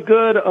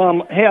good.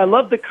 Hey, I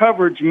love the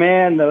coverage,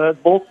 man.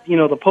 Both,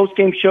 the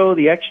post-game show,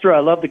 the extra. I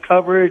love the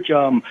coverage.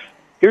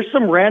 Here's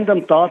some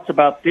random thoughts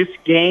about this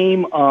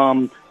game.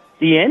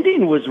 The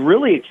ending was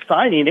really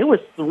exciting. It was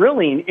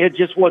thrilling. It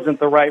just wasn't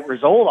the right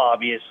result,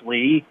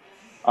 obviously.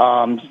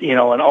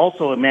 And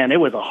also, man, it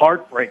was a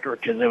heartbreaker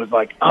because it was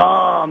like,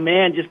 oh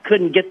man, just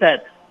couldn't get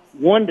that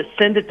one to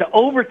send it to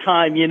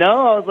overtime,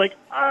 I was like,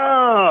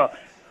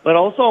 But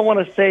also I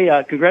want to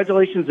say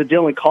congratulations to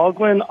Dylan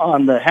Coghlan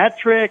on the hat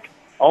trick.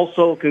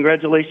 Also,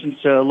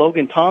 congratulations to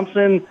Logan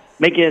Thompson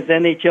making his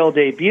NHL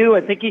debut.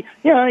 I think he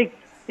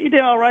did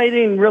all right. He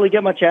didn't really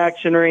get much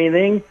action or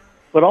anything.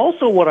 But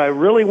also what I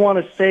really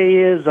want to say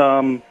is,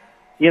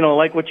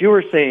 like what you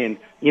were saying,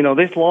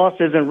 this loss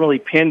isn't really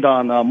pinned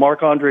on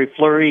Marc-Andre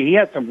Fleury. He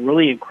had some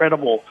really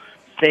incredible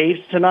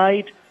saves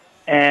tonight.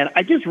 And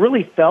I just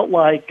really felt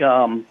like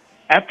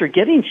after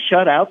getting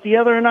shut out the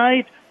other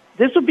night,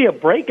 this would be a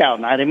breakout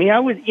night. I mean, I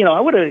would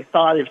have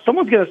thought if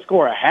someone's going to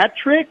score a hat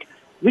trick,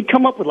 we'd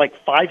come up with like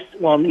Knights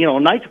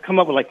would come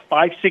up with like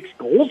 5-6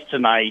 goals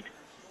tonight.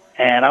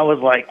 And I was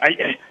like,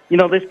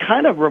 this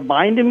kind of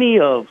reminded me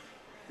of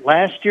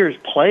last year's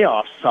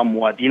playoffs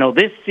somewhat.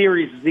 This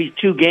series, these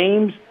 2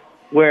 games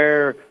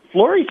where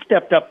Fleury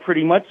stepped up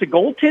pretty much. The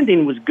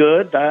goaltending was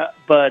good,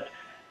 but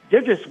there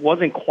just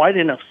wasn't quite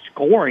enough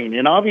scoring.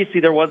 And obviously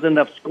there wasn't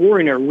enough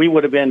scoring or we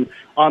would have been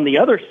on the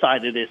other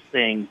side of this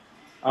thing.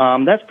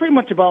 That's pretty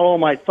much about all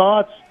my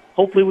thoughts.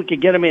 Hopefully we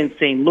could get them in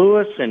St.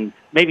 Louis and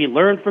maybe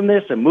learn from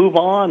this and move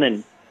on.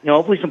 And,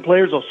 hopefully some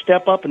players will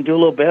step up and do a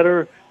little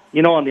better,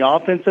 on the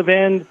offensive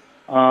end.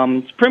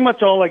 It's pretty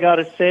much all I got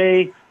to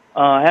say.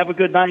 Have a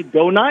good night.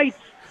 Go Knights.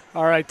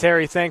 All right,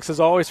 Terry, thanks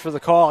as always for the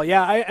call.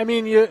 Yeah, I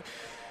mean,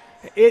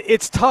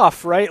 it's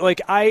tough, right?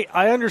 Like, I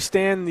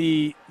understand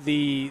the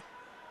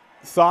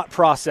thought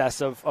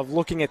process of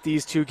looking at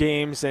these 2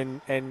 games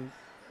and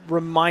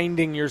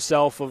reminding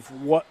yourself of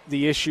what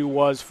the issue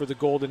was for the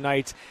Golden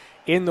Knights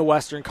in the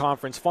Western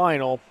Conference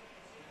Final,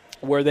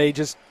 where they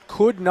just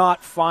could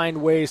not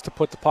find ways to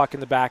put the puck in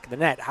the back of the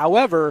net.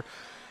 However,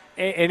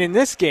 and in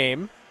this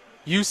game,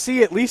 you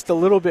see at least a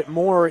little bit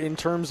more in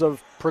terms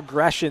of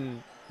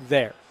progression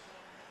there.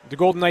 The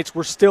Golden Knights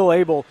were still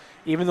able,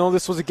 even though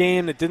this was a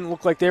game that didn't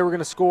look like they were going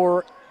to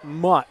score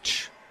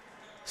much,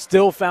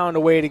 still found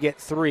a way to get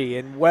 3.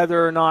 And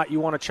whether or not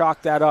you want to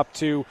chalk that up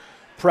to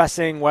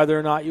pressing, whether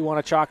or not you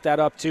want to chalk that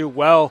up to,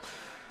 well,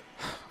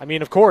 I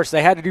mean, of course,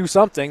 they had to do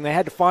something. They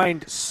had to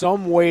find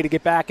some way to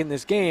get back in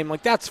this game.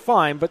 Like, that's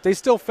fine, but they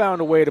still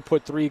found a way to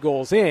put 3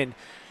 goals in.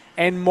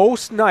 And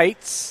most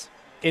nights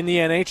in the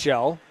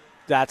NHL,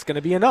 that's going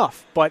to be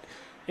enough. But,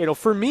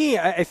 for me,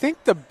 I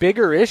think the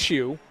bigger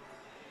issue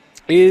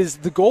is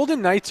the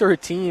Golden Knights are a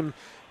team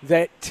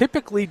that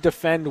typically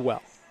defend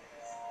well.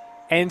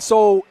 And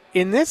so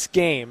in this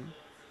game,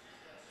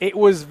 it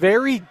was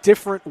very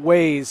different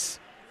ways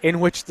in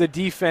which the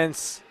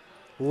defense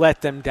let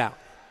them down.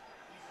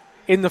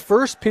 In the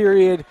first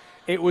period,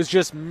 it was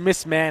just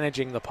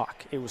mismanaging the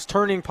puck. It was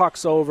turning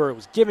pucks over. It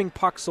was giving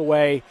pucks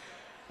away.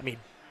 I mean,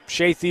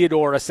 Shea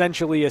Theodore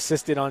essentially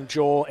assisted on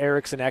Joel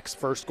Eriksson-Ek's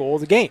first goal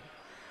of the game.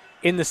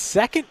 In the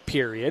second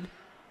period,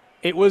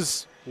 it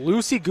was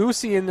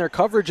loosey-goosey in their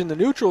coverage in the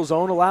neutral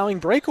zone,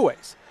 allowing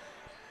breakaways.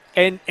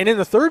 And in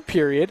the third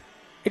period,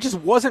 it just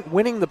wasn't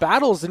winning the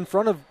battles in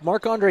front of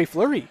Marc-Andre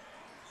Fleury.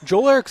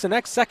 Joel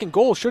Eriksson-Ek's second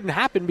goal shouldn't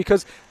happen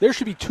because there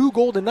should be 2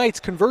 Golden Knights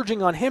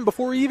converging on him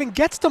before he even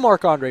gets to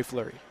Marc-Andre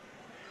Fleury.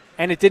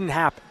 And it didn't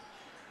happen.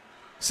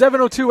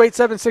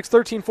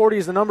 702-876-1340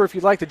 is the number if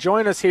you'd like to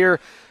join us here.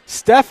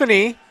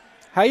 Stephanie,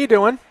 how you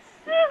doing?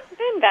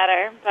 Been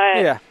better, but,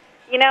 yeah.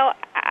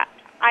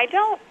 I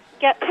don't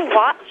get to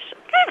watch,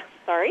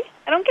 I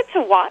don't get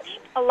to watch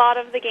a lot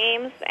of the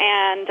games,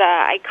 and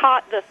I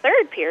caught the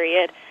third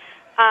period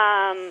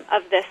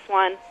of this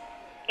one,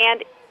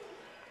 and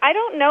I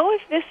don't know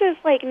if this is,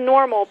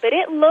 normal, but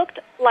it looked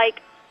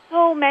like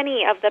so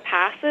many of the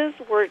passes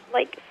were,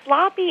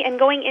 sloppy and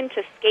going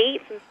into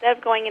skates instead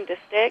of going into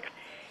sticks.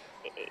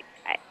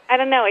 I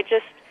don't know, it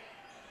just,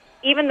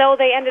 even though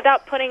they ended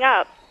up putting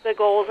up the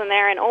goals in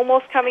there and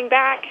almost coming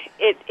back,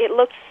 it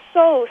looked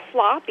so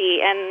sloppy,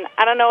 and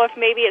I don't know if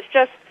maybe it's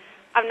just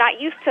I'm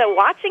not used to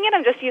watching it,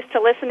 I'm just used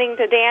to listening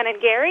to Dan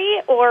and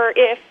Gary, or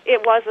if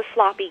it was a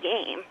sloppy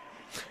game.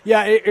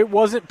 Yeah, it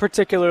wasn't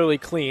particularly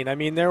clean. I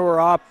mean, there were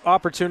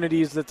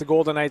opportunities that the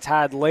Golden Knights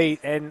had late,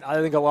 and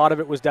I think a lot of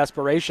it was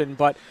desperation,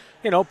 but,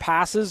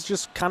 passes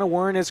just kind of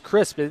weren't as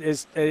crisp.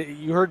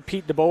 You heard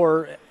Pete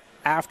DeBoer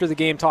after the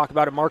game talk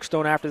about it, Mark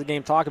Stone after the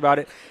game talk about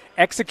it.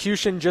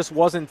 Execution just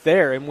wasn't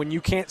there, and when you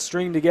can't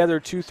string together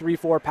 2, 3,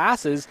 4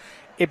 passes,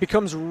 it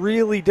becomes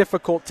really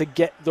difficult to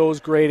get those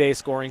grade A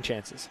scoring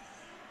chances.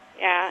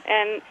 Yeah,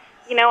 and,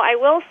 I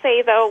will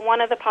say, though, one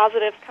of the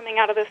positives coming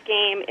out of this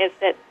game is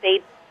that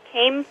they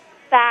came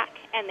back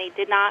and they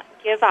did not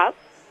give up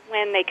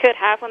when they could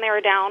have, when they were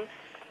down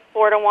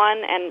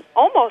 4-1, and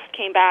almost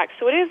came back.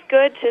 So it is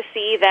good to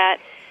see that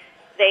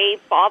they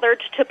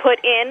bothered to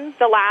put in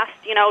the last,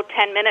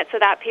 10 minutes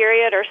of that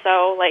period or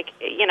so.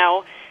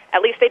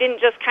 At least they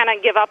didn't just kind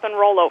of give up and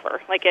roll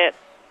over.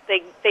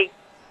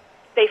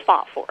 They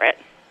fought for it.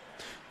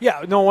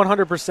 Yeah, no,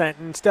 100%.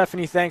 And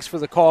Stephanie, thanks for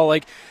the call.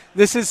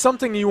 This is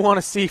something you want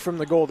to see from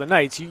the Golden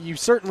Knights. You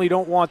certainly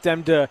don't want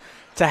them to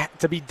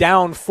be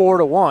down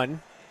 4-1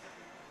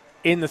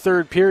 in the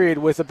third period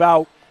with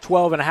about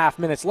 12 and a half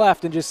minutes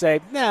left and just say,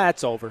 nah,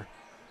 it's over.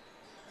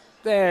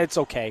 It's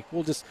okay.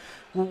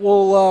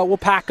 We'll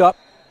pack up.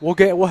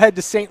 We'll head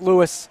to St.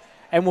 Louis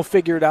and we'll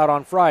figure it out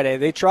on Friday.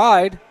 They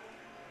tried.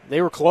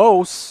 They were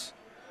close.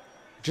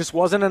 Just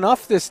wasn't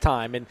enough this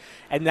time,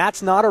 and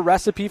that's not a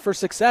recipe for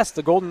success.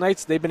 The Golden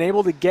Knights, they've been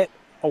able to get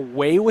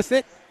away with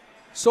it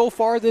so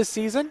far this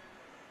season,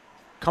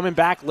 coming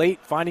back late,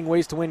 finding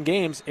ways to win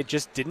games. It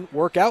just didn't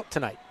work out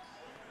tonight,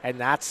 and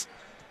that's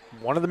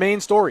one of the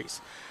main stories.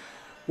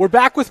 We're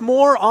back with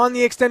more on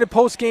the extended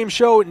post-game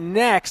show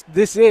next.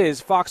 This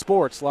is Fox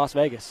Sports Las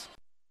Vegas.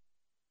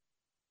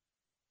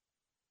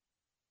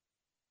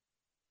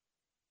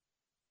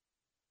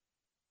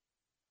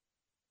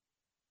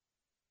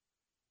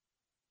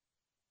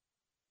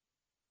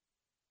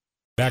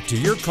 Back to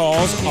your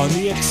calls on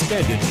the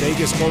extended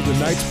Vegas Golden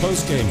Knights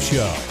postgame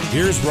show.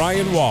 Here's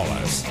Ryan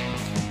Wallace.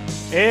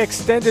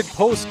 Extended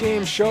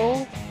postgame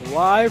show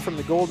live from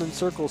the Golden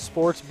Circle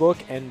Sportsbook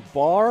and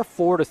Bar.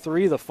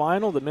 4-3 the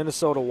final. The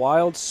Minnesota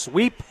Wild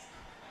sweep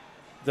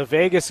the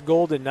Vegas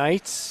Golden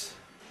Knights.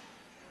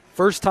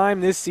 First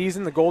time this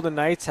season the Golden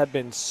Knights have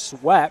been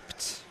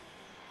swept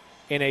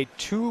in a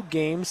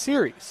 2-game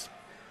series.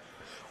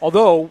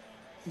 Although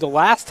the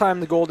last time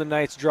the Golden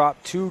Knights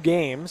dropped 2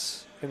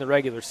 games in the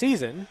regular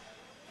season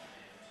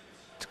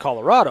to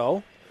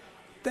Colorado,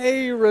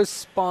 they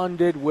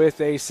responded with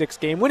a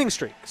 6-game winning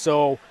streak.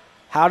 So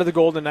how do the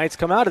Golden Knights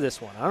come out of this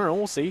one? I don't know.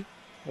 We'll see.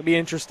 It'll be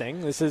interesting.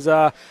 This is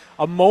a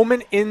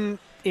moment in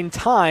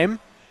time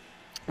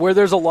where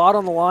there's a lot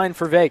on the line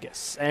for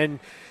Vegas. And,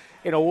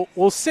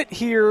 we'll sit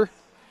here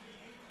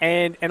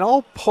and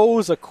I'll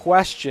pose a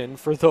question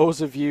for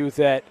those of you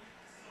that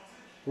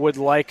would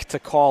like to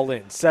call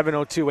in.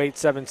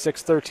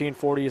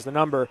 702-876-1340 is the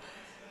number.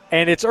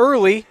 And it's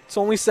early. It's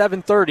only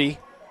 7:30.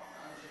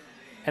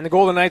 And the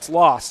Golden Knights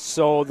lost,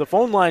 so the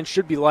phone line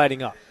should be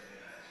lighting up.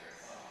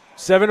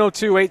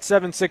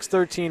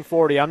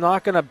 702-876-1340. I'm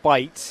not going to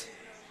bite.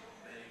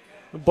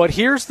 But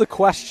here's the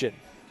question.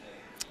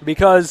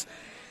 Because,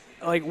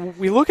 like,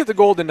 we look at the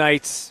Golden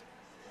Knights,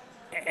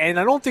 and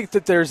I don't think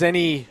that there's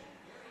any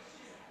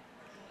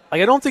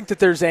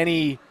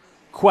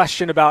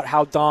question about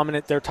how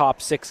dominant their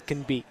top six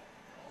can be.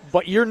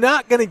 But you're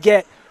not going to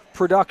get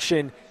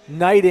production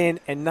night in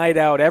and night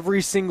out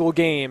every single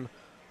game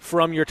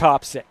from your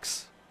top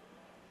six.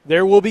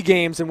 There will be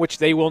games in which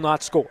they will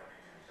not score.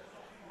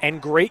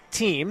 And great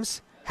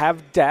teams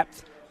have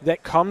depth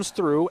that comes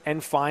through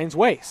and finds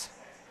ways.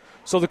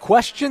 So the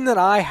question that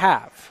I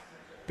have,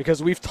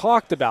 because we've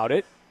talked about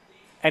it,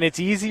 and it's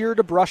easier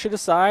to brush it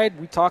aside.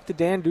 We talked to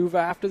Dan Duva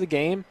after the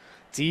game.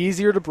 It's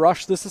easier to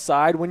brush this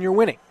aside when you're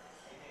winning.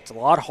 It's a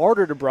lot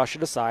harder to brush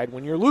it aside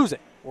when you're losing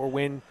or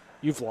when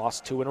you've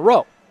lost 2 in a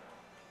row.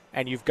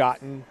 And you've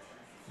gotten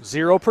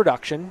 0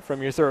 production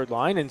from your third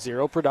line and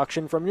 0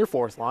 production from your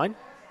fourth line.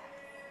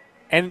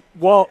 And,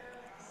 well,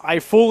 I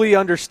fully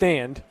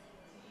understand.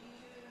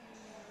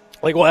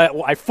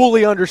 I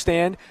fully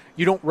understand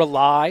you don't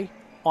rely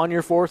on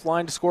your fourth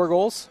line to score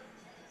goals.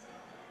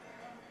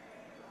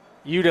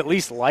 You'd at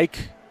least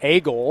like a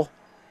goal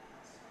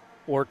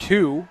or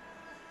 2.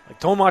 Like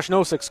Tomas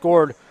Nosek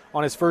scored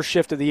on his first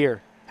shift of the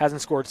year.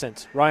 Hasn't scored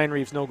since. Ryan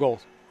Reeves, no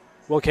goals.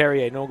 Will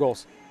Carrier, no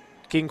goals.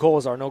 Keegan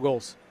Kolesar, no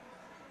goals.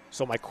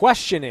 So my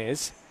question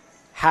is,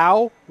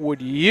 how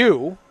would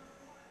you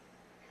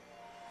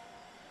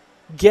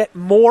get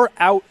more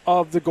out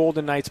of the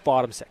Golden Knights'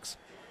 bottom six?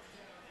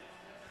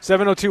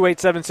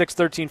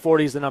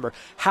 702-876-1340 is the number.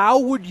 How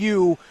would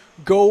you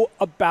go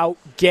about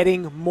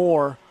getting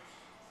more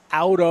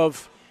out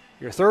of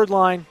your third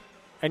line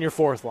and your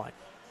fourth line?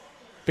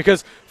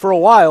 Because for a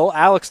while,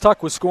 Alex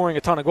Tuch was scoring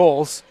a ton of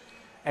goals,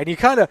 and you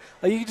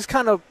just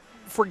kind of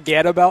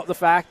forget about the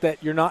fact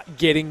that you're not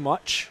getting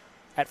much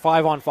at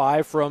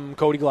 5-on-5 from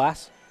Cody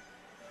Glass.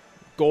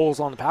 Goals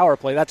on the power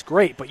play, that's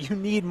great, but you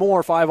need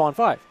more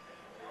 5-on-5.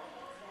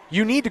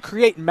 You need to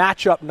create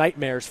matchup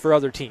nightmares for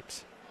other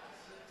teams.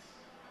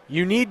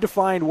 You need to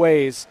find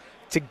ways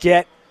to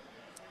get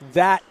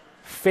that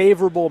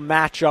favorable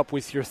matchup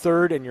with your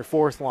third and your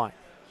fourth line.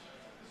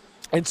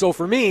 And so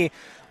for me,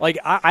 like,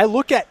 I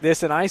look at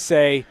this and I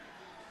say,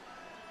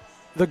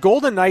 the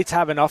Golden Knights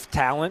have enough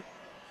talent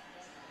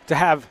to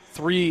have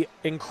 3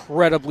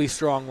 incredibly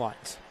strong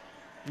lines.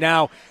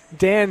 Now,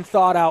 Dan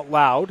thought out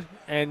loud,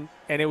 and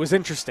it was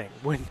interesting.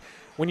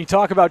 When you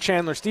talk about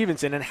Chandler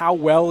Stevenson and how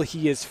well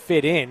he is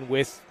fit in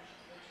with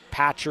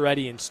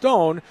Pacioretty and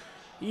Stone,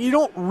 you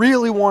don't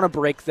really want to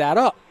break that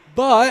up.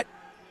 But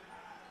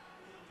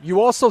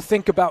you also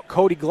think about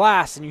Cody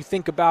Glass, and you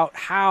think about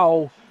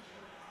how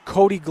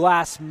Cody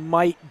Glass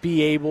might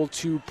be able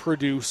to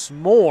produce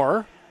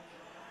more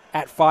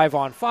at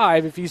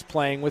 5-on-5 if he's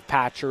playing with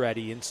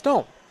Pacioretty and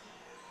Stone.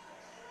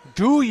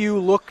 Do you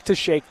look to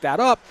shake that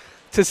up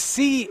to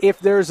see if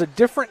there's a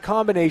different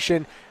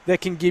combination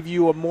that can give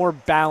you a more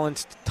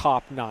balanced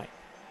top 9?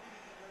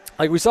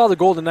 Like we saw the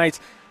Golden Knights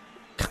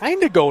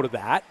kind of go to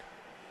that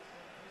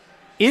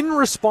in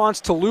response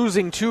to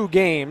losing 2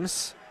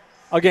 games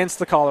against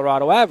the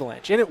Colorado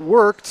Avalanche. And it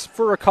worked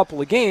for a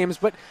couple of games,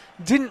 but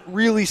didn't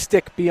really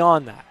stick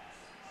beyond that.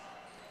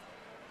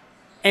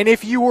 And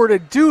if you were to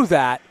do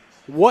that,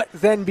 what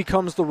then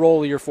becomes the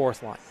role of your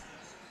fourth line?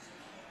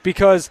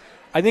 Because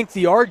I think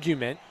the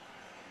argument,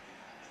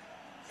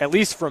 at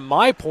least from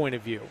my point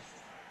of view,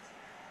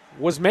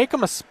 was make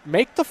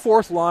the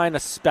fourth line a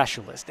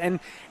specialist. And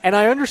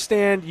I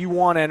understand you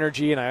want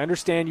energy, and I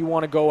understand you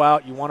want to go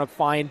out, you want to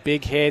find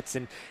big hits,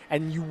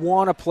 and you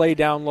want to play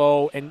down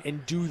low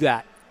and do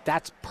that.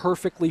 That's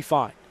perfectly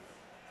fine.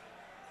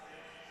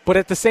 But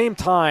at the same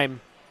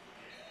time,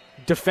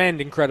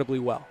 defend incredibly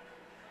well.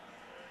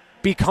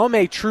 Become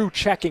a true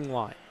checking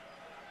line.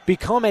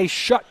 Become a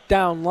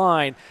shutdown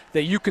line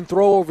that you can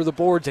throw over the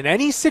boards in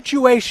any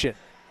situation.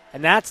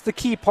 And that's the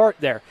key part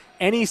there.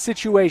 Any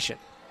situation.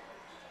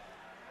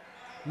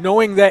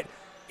 Knowing that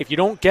if you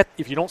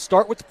don't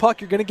start with the puck,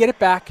 you're going to get it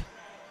back,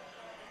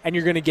 and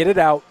you're going to get it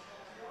out,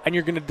 and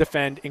you're going to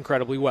defend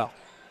incredibly well.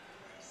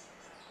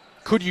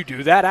 Could you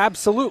do that?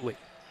 Absolutely.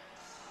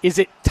 Is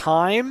it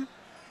time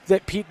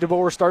that Pete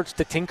DeBoer starts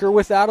to tinker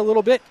with that a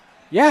little bit?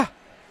 Yeah.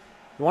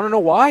 You want to know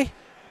why?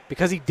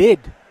 Because he did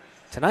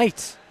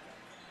tonight.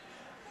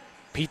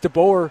 Pete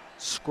DeBoer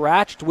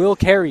scratched Will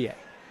Carrier.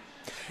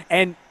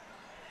 And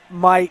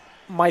my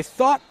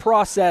thought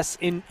process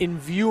in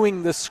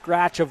viewing the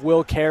scratch of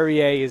Will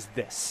Carrier is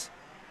this.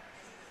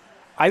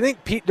 I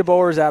think Pete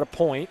DeBoer is at a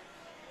point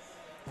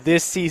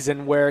this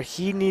season where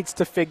he needs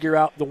to figure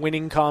out the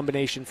winning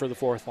combination for the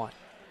fourth line.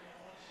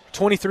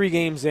 23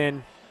 games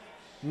in,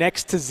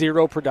 next to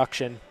 0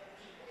 production.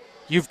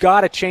 You've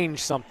got to change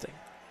something.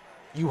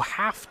 You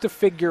have to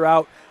figure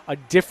out a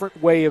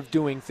different way of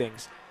doing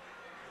things.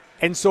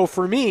 And so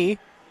for me,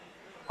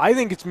 I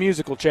think it's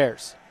musical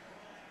chairs.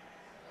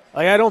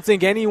 Like, I don't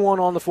think anyone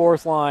on the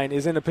fourth line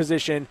is in a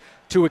position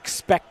to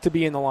expect to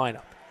be in the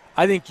lineup.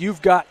 I think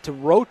you've got to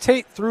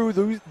rotate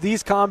through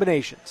these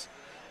combinations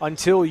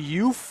until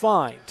you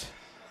find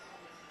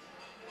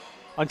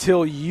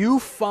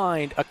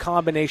a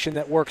combination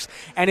that works.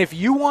 And if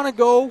you want to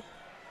go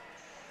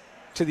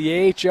to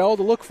the AHL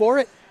to look for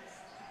it,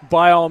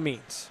 by all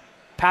means.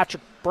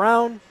 Patrick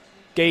Brown,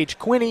 Gage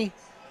Quinney,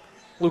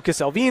 Lucas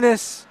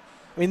Elvenis.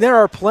 I mean, there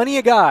are plenty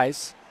of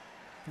guys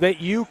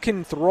that you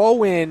can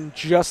throw in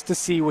just to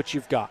see what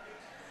you've got.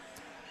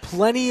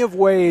 Plenty of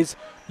ways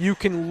you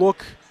can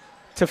look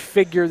to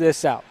figure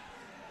this out.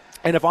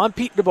 And if I'm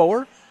Pete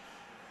DeBoer,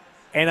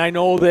 and I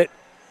know that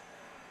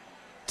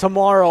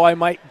tomorrow I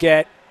might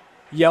get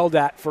yelled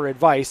at for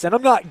advice, and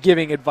I'm not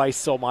giving advice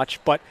so much,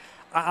 but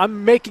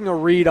I'm making a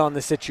read on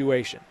the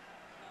situation.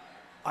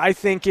 I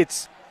think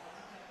it's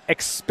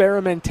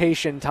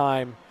experimentation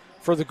time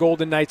for the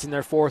Golden Knights in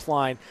their fourth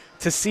line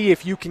to see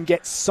if you can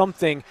get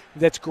something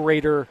that's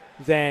greater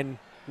than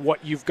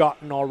what you've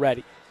gotten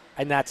already,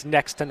 and that's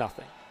next to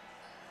nothing.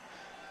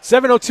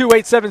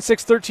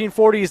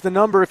 702-876-1340 is the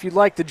number if you'd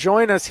like to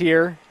join us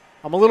here.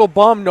 I'm a little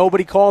bummed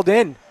nobody called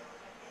in.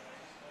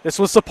 This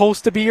was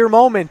supposed to be your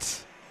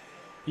moment,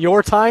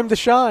 your time to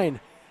shine.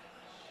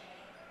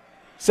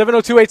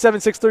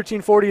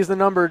 702-876-1340 is the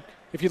number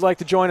if you'd like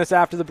to join us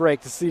after the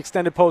break. This is the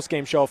extended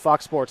postgame show of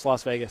Fox Sports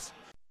Las Vegas.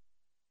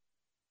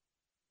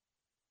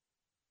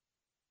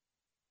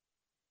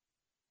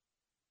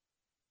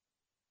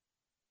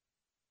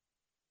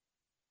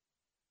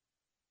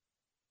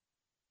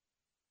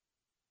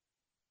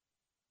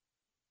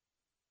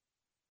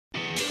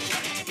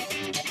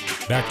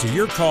 Back to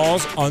your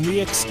calls on the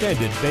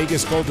extended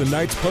Vegas Golden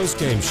Knights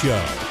postgame show.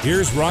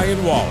 Here's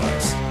Ryan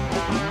Wallace.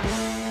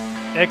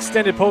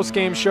 Extended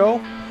postgame show.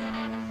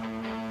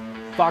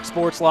 Fox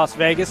Sports Las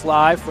Vegas,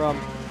 live from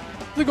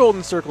the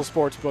Golden Circle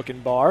Sportsbook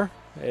and Bar.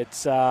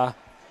 It's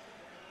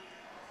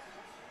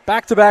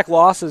back-to-back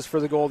losses for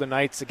the Golden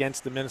Knights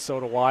against the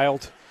Minnesota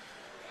Wild.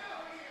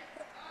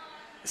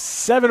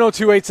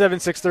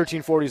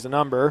 702-876-1340 is the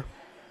number.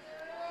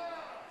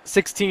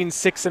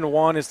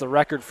 16-6-1 is the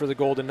record for the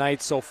Golden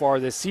Knights so far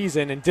this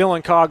season, and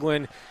Dylan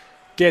Coghlan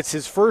gets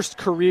his first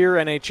career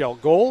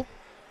NHL goal,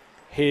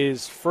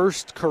 his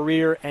first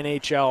career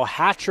NHL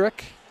hat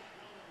trick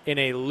in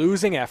a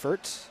losing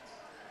effort,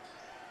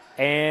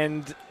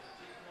 and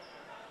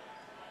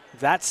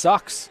that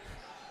sucks.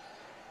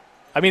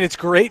 I mean, it's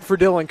great for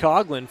Dylan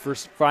Coghlan for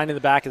finding the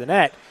back of the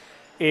net.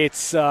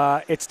 It's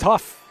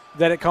tough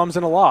that it comes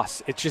in a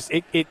loss. It's just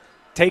it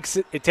takes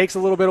a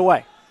little bit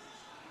away.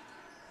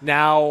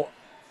 Now,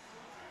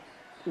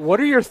 what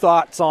are your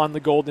thoughts on the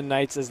Golden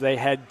Knights as they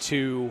head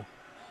to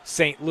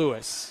St.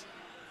 Louis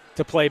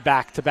to play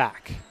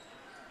back-to-back?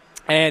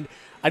 And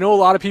I know a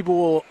lot of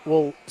people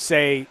will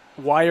say,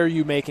 why are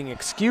you making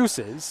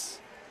excuses?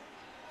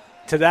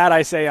 To that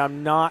I say,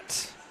 I'm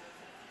not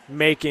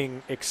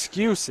making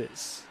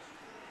excuses.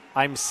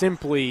 I'm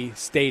simply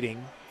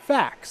stating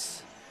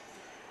facts.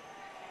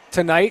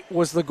 Tonight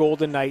was the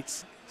Golden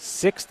Knights'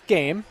 6th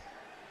game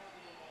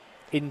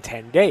in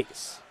 10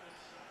 days.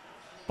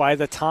 By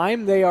the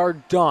time they are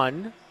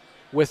done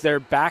with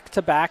their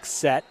back-to-back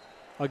set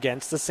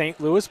against the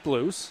St. Louis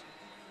Blues,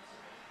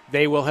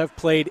 they will have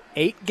played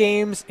 8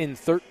 games in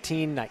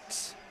 13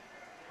 nights.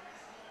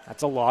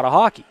 That's a lot of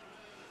hockey.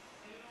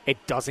 It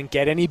doesn't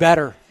get any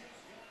better.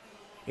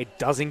 It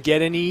doesn't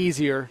get any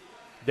easier.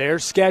 Their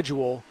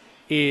schedule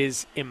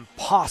is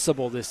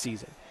impossible this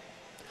season.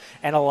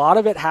 And a lot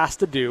of it has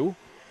to do,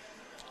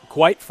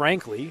 quite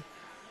frankly,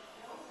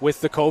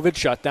 with the COVID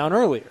shutdown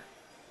earlier.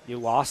 You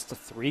lost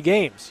 3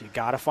 games. You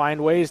got to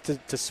find ways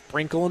to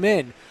sprinkle them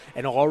in.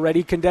 An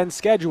already condensed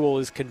schedule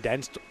is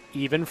condensed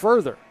even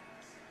further.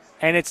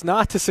 And it's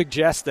not to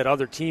suggest that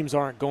other teams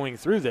aren't going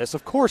through this.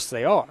 Of course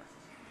they are.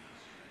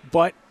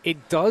 But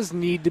it does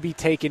need to be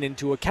taken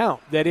into account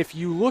that if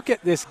you look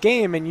at this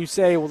game and you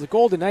say, well, the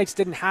Golden Knights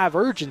didn't have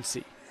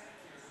urgency,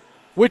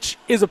 which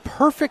is a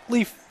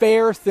perfectly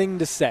fair thing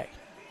to say.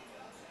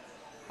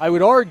 I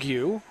would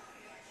argue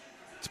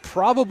it's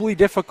probably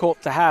difficult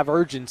to have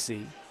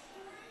urgency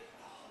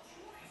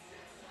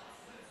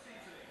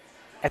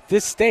at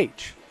this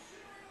stage,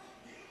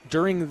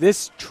 during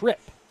this trip.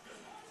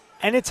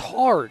 And it's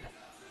hard.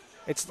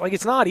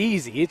 It's not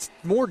easy. It's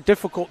more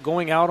difficult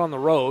going out on the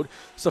road.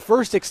 It's the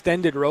first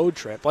extended road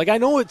trip. Like, I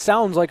know it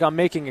sounds like I'm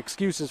making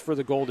excuses for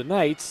the Golden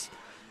Knights,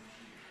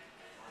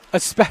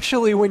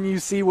 especially when you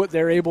see what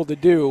they're able to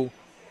do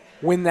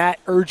when that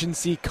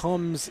urgency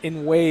comes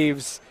in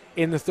waves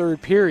in the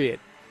third period.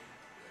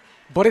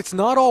 But it's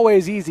not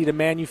always easy to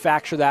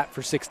manufacture that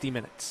for 60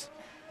 minutes.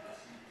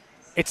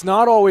 It's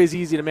not always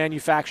easy to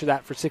manufacture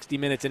that for 60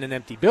 minutes in an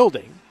empty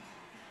building.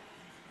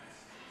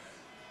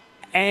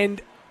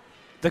 And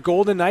the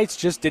Golden Knights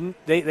just didn't,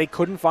 they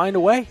couldn't find a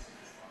way.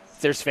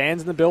 If there's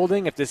fans in the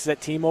building, if this is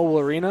at T-Mobile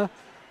Arena,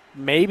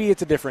 maybe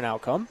it's a different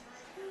outcome.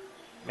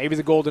 Maybe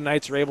the Golden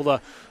Knights are able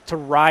to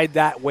ride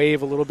that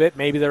wave a little bit.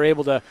 Maybe they're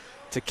able to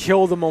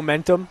kill the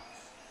momentum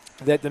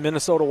that the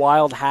Minnesota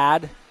Wild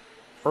had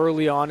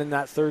early on in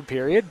that third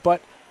period.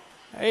 But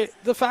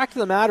The fact of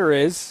the matter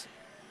is,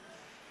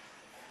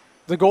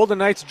 the Golden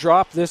Knights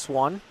dropped this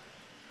one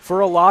for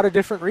a lot of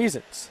different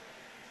reasons.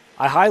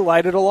 I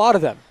highlighted a lot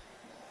of them.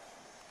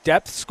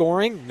 Depth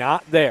scoring,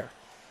 not there.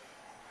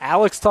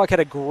 Alex Tuch had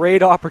a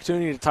great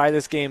opportunity to tie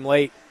this game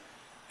late,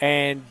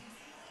 and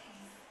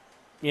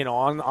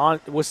on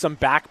with some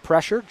back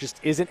pressure, just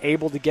isn't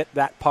able to get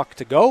that puck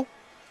to go.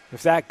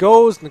 If that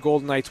goes and the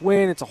Golden Knights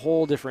win, it's a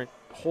whole different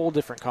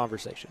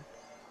conversation.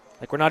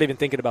 Like, we're not even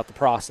thinking about the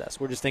process.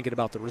 We're just thinking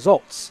about the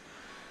results.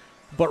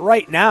 But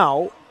right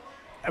now,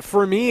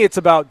 for me, it's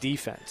about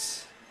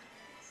defense.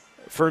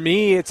 For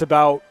me, it's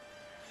about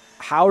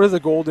how do the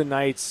Golden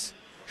Knights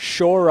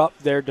shore up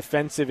their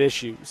defensive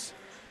issues,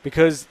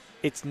 because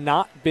it's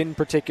not been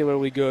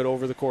particularly good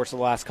over the course of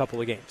the last couple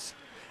of games.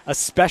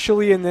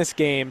 Especially in this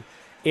game,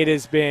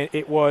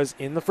 it was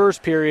in the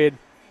first period,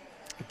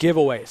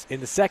 giveaways. In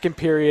the second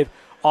period,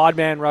 odd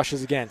man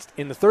rushes against.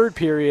 In the third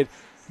period,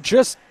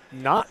 just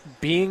not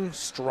being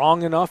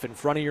strong enough in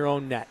front of your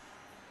own net.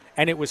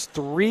 And it was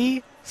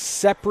 3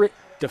 separate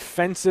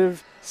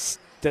defensive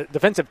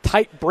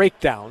tight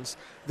breakdowns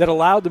that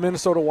allowed the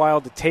Minnesota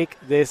Wild to take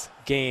this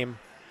game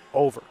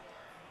over.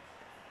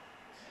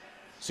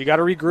 So you got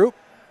to regroup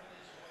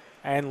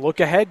and look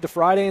ahead to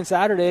Friday and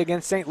Saturday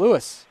against St.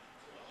 Louis.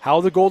 How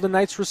the Golden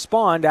Knights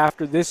respond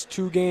after this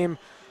 2-game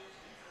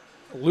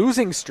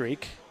losing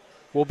streak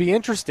will be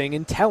interesting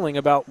in telling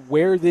about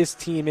where this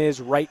team is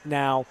right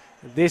now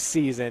this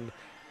season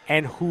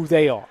and who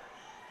they are.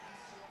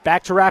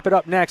 Back to wrap it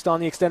up next on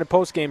the extended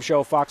postgame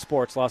show, Fox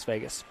Sports Las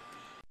Vegas.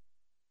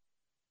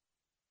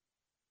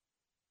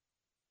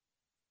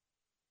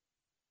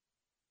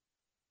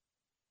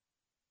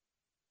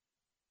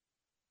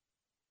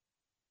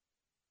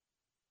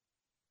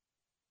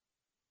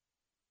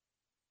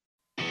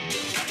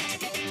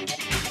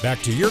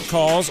 Back to your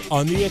calls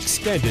on the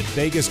extended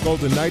Vegas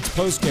Golden Knights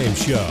postgame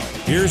show.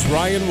 Here's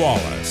Ryan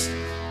Wallace.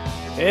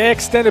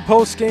 Extended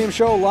postgame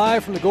show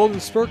live from the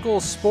Golden Circle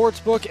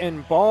Sportsbook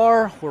and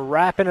Bar. We're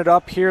wrapping it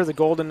up here. The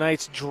Golden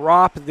Knights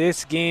drop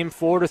this game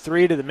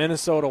 4-3 to the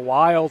Minnesota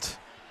Wild.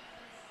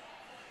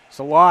 It's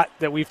a lot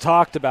that we've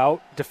talked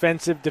about.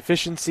 Defensive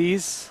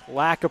deficiencies,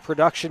 lack of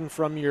production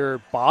from your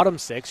bottom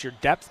 6, your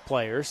depth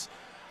players.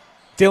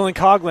 Dylan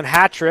Coghlan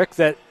hat trick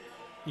that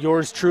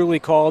yours truly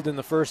called in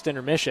the first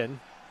intermission.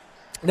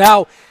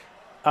 Now,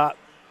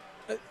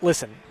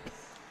 listen,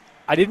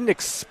 I didn't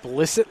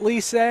explicitly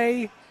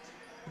say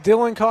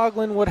Dylan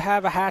Coghlan would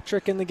have a hat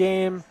trick in the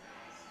game,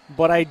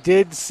 but I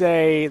did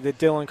say that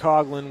Dylan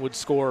Coghlan would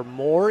score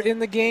more in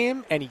the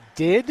game, and he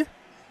did.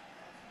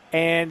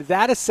 And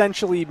that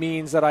essentially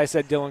means that I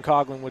said Dylan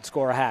Coghlan would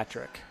score a hat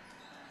trick.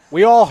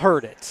 We all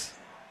heard it.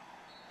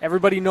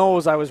 Everybody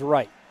knows I was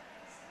right.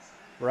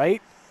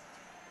 Right?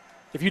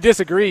 If you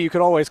disagree, you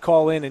could always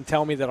call in and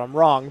tell me that I'm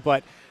wrong,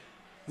 but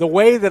the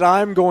way that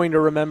I'm going to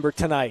remember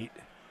tonight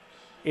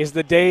is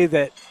the day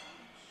that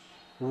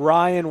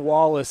Ryan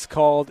Wallace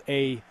called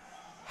a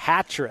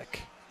hat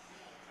trick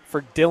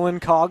for Dylan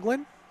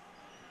Coghlan,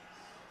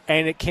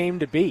 and it came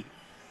to be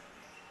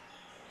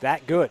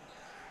that good.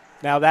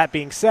 Now, that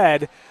being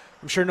said,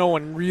 I'm sure no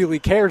one really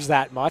cares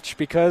that much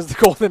because the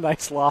Golden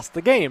Knights lost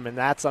the game, and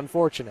that's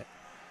unfortunate.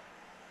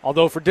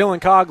 Although for Dylan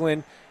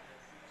Coghlan,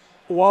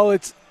 while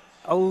it's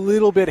a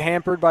little bit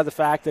hampered by the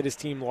fact that his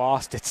team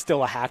lost, it's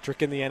still a hat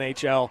trick in the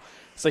NHL.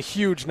 It's a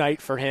huge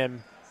night for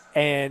him,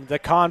 and the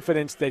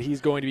confidence that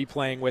he's going to be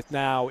playing with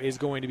now is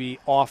going to be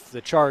off the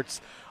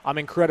charts. I'm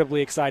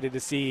incredibly excited to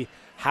see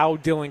how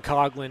Dylan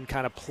Coghlan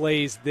kind of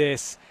plays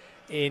this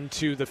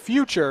into the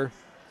future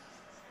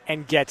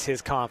and gets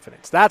his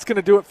confidence. That's going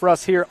to do it for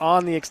us here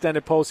on the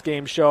extended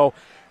postgame show.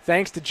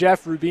 Thanks to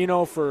Jeff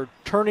Rubino for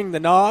turning the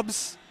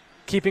knobs,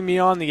 keeping me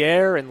on the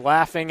air and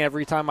laughing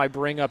every time I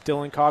bring up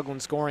Dylan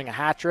Coghlan scoring a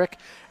hat trick,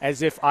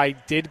 as if I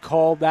did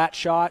call that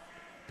shot,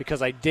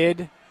 because I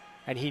did,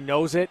 and he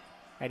knows it,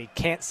 and he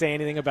can't say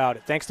anything about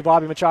it. Thanks to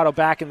Bobby Machado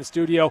back in the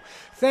studio.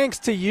 Thanks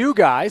to you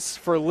guys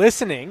for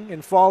listening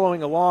and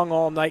following along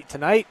all night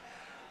tonight.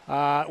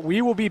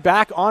 We will be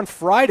back on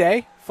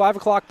Friday, 5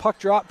 o'clock puck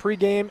drop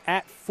pregame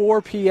at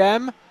 4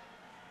 p.m.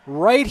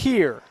 right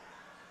here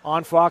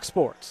on Fox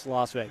Sports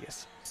Las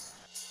Vegas.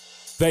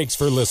 Thanks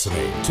for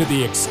listening to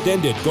the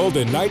extended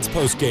Golden Knights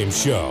postgame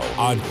show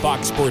on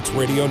Fox Sports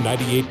Radio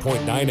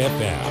 98.9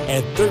 FM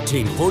and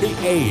 1340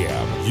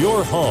 AM.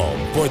 Your home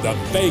for the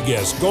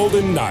Vegas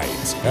Golden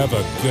Knights. Have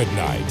a good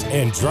night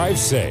and drive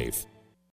safe.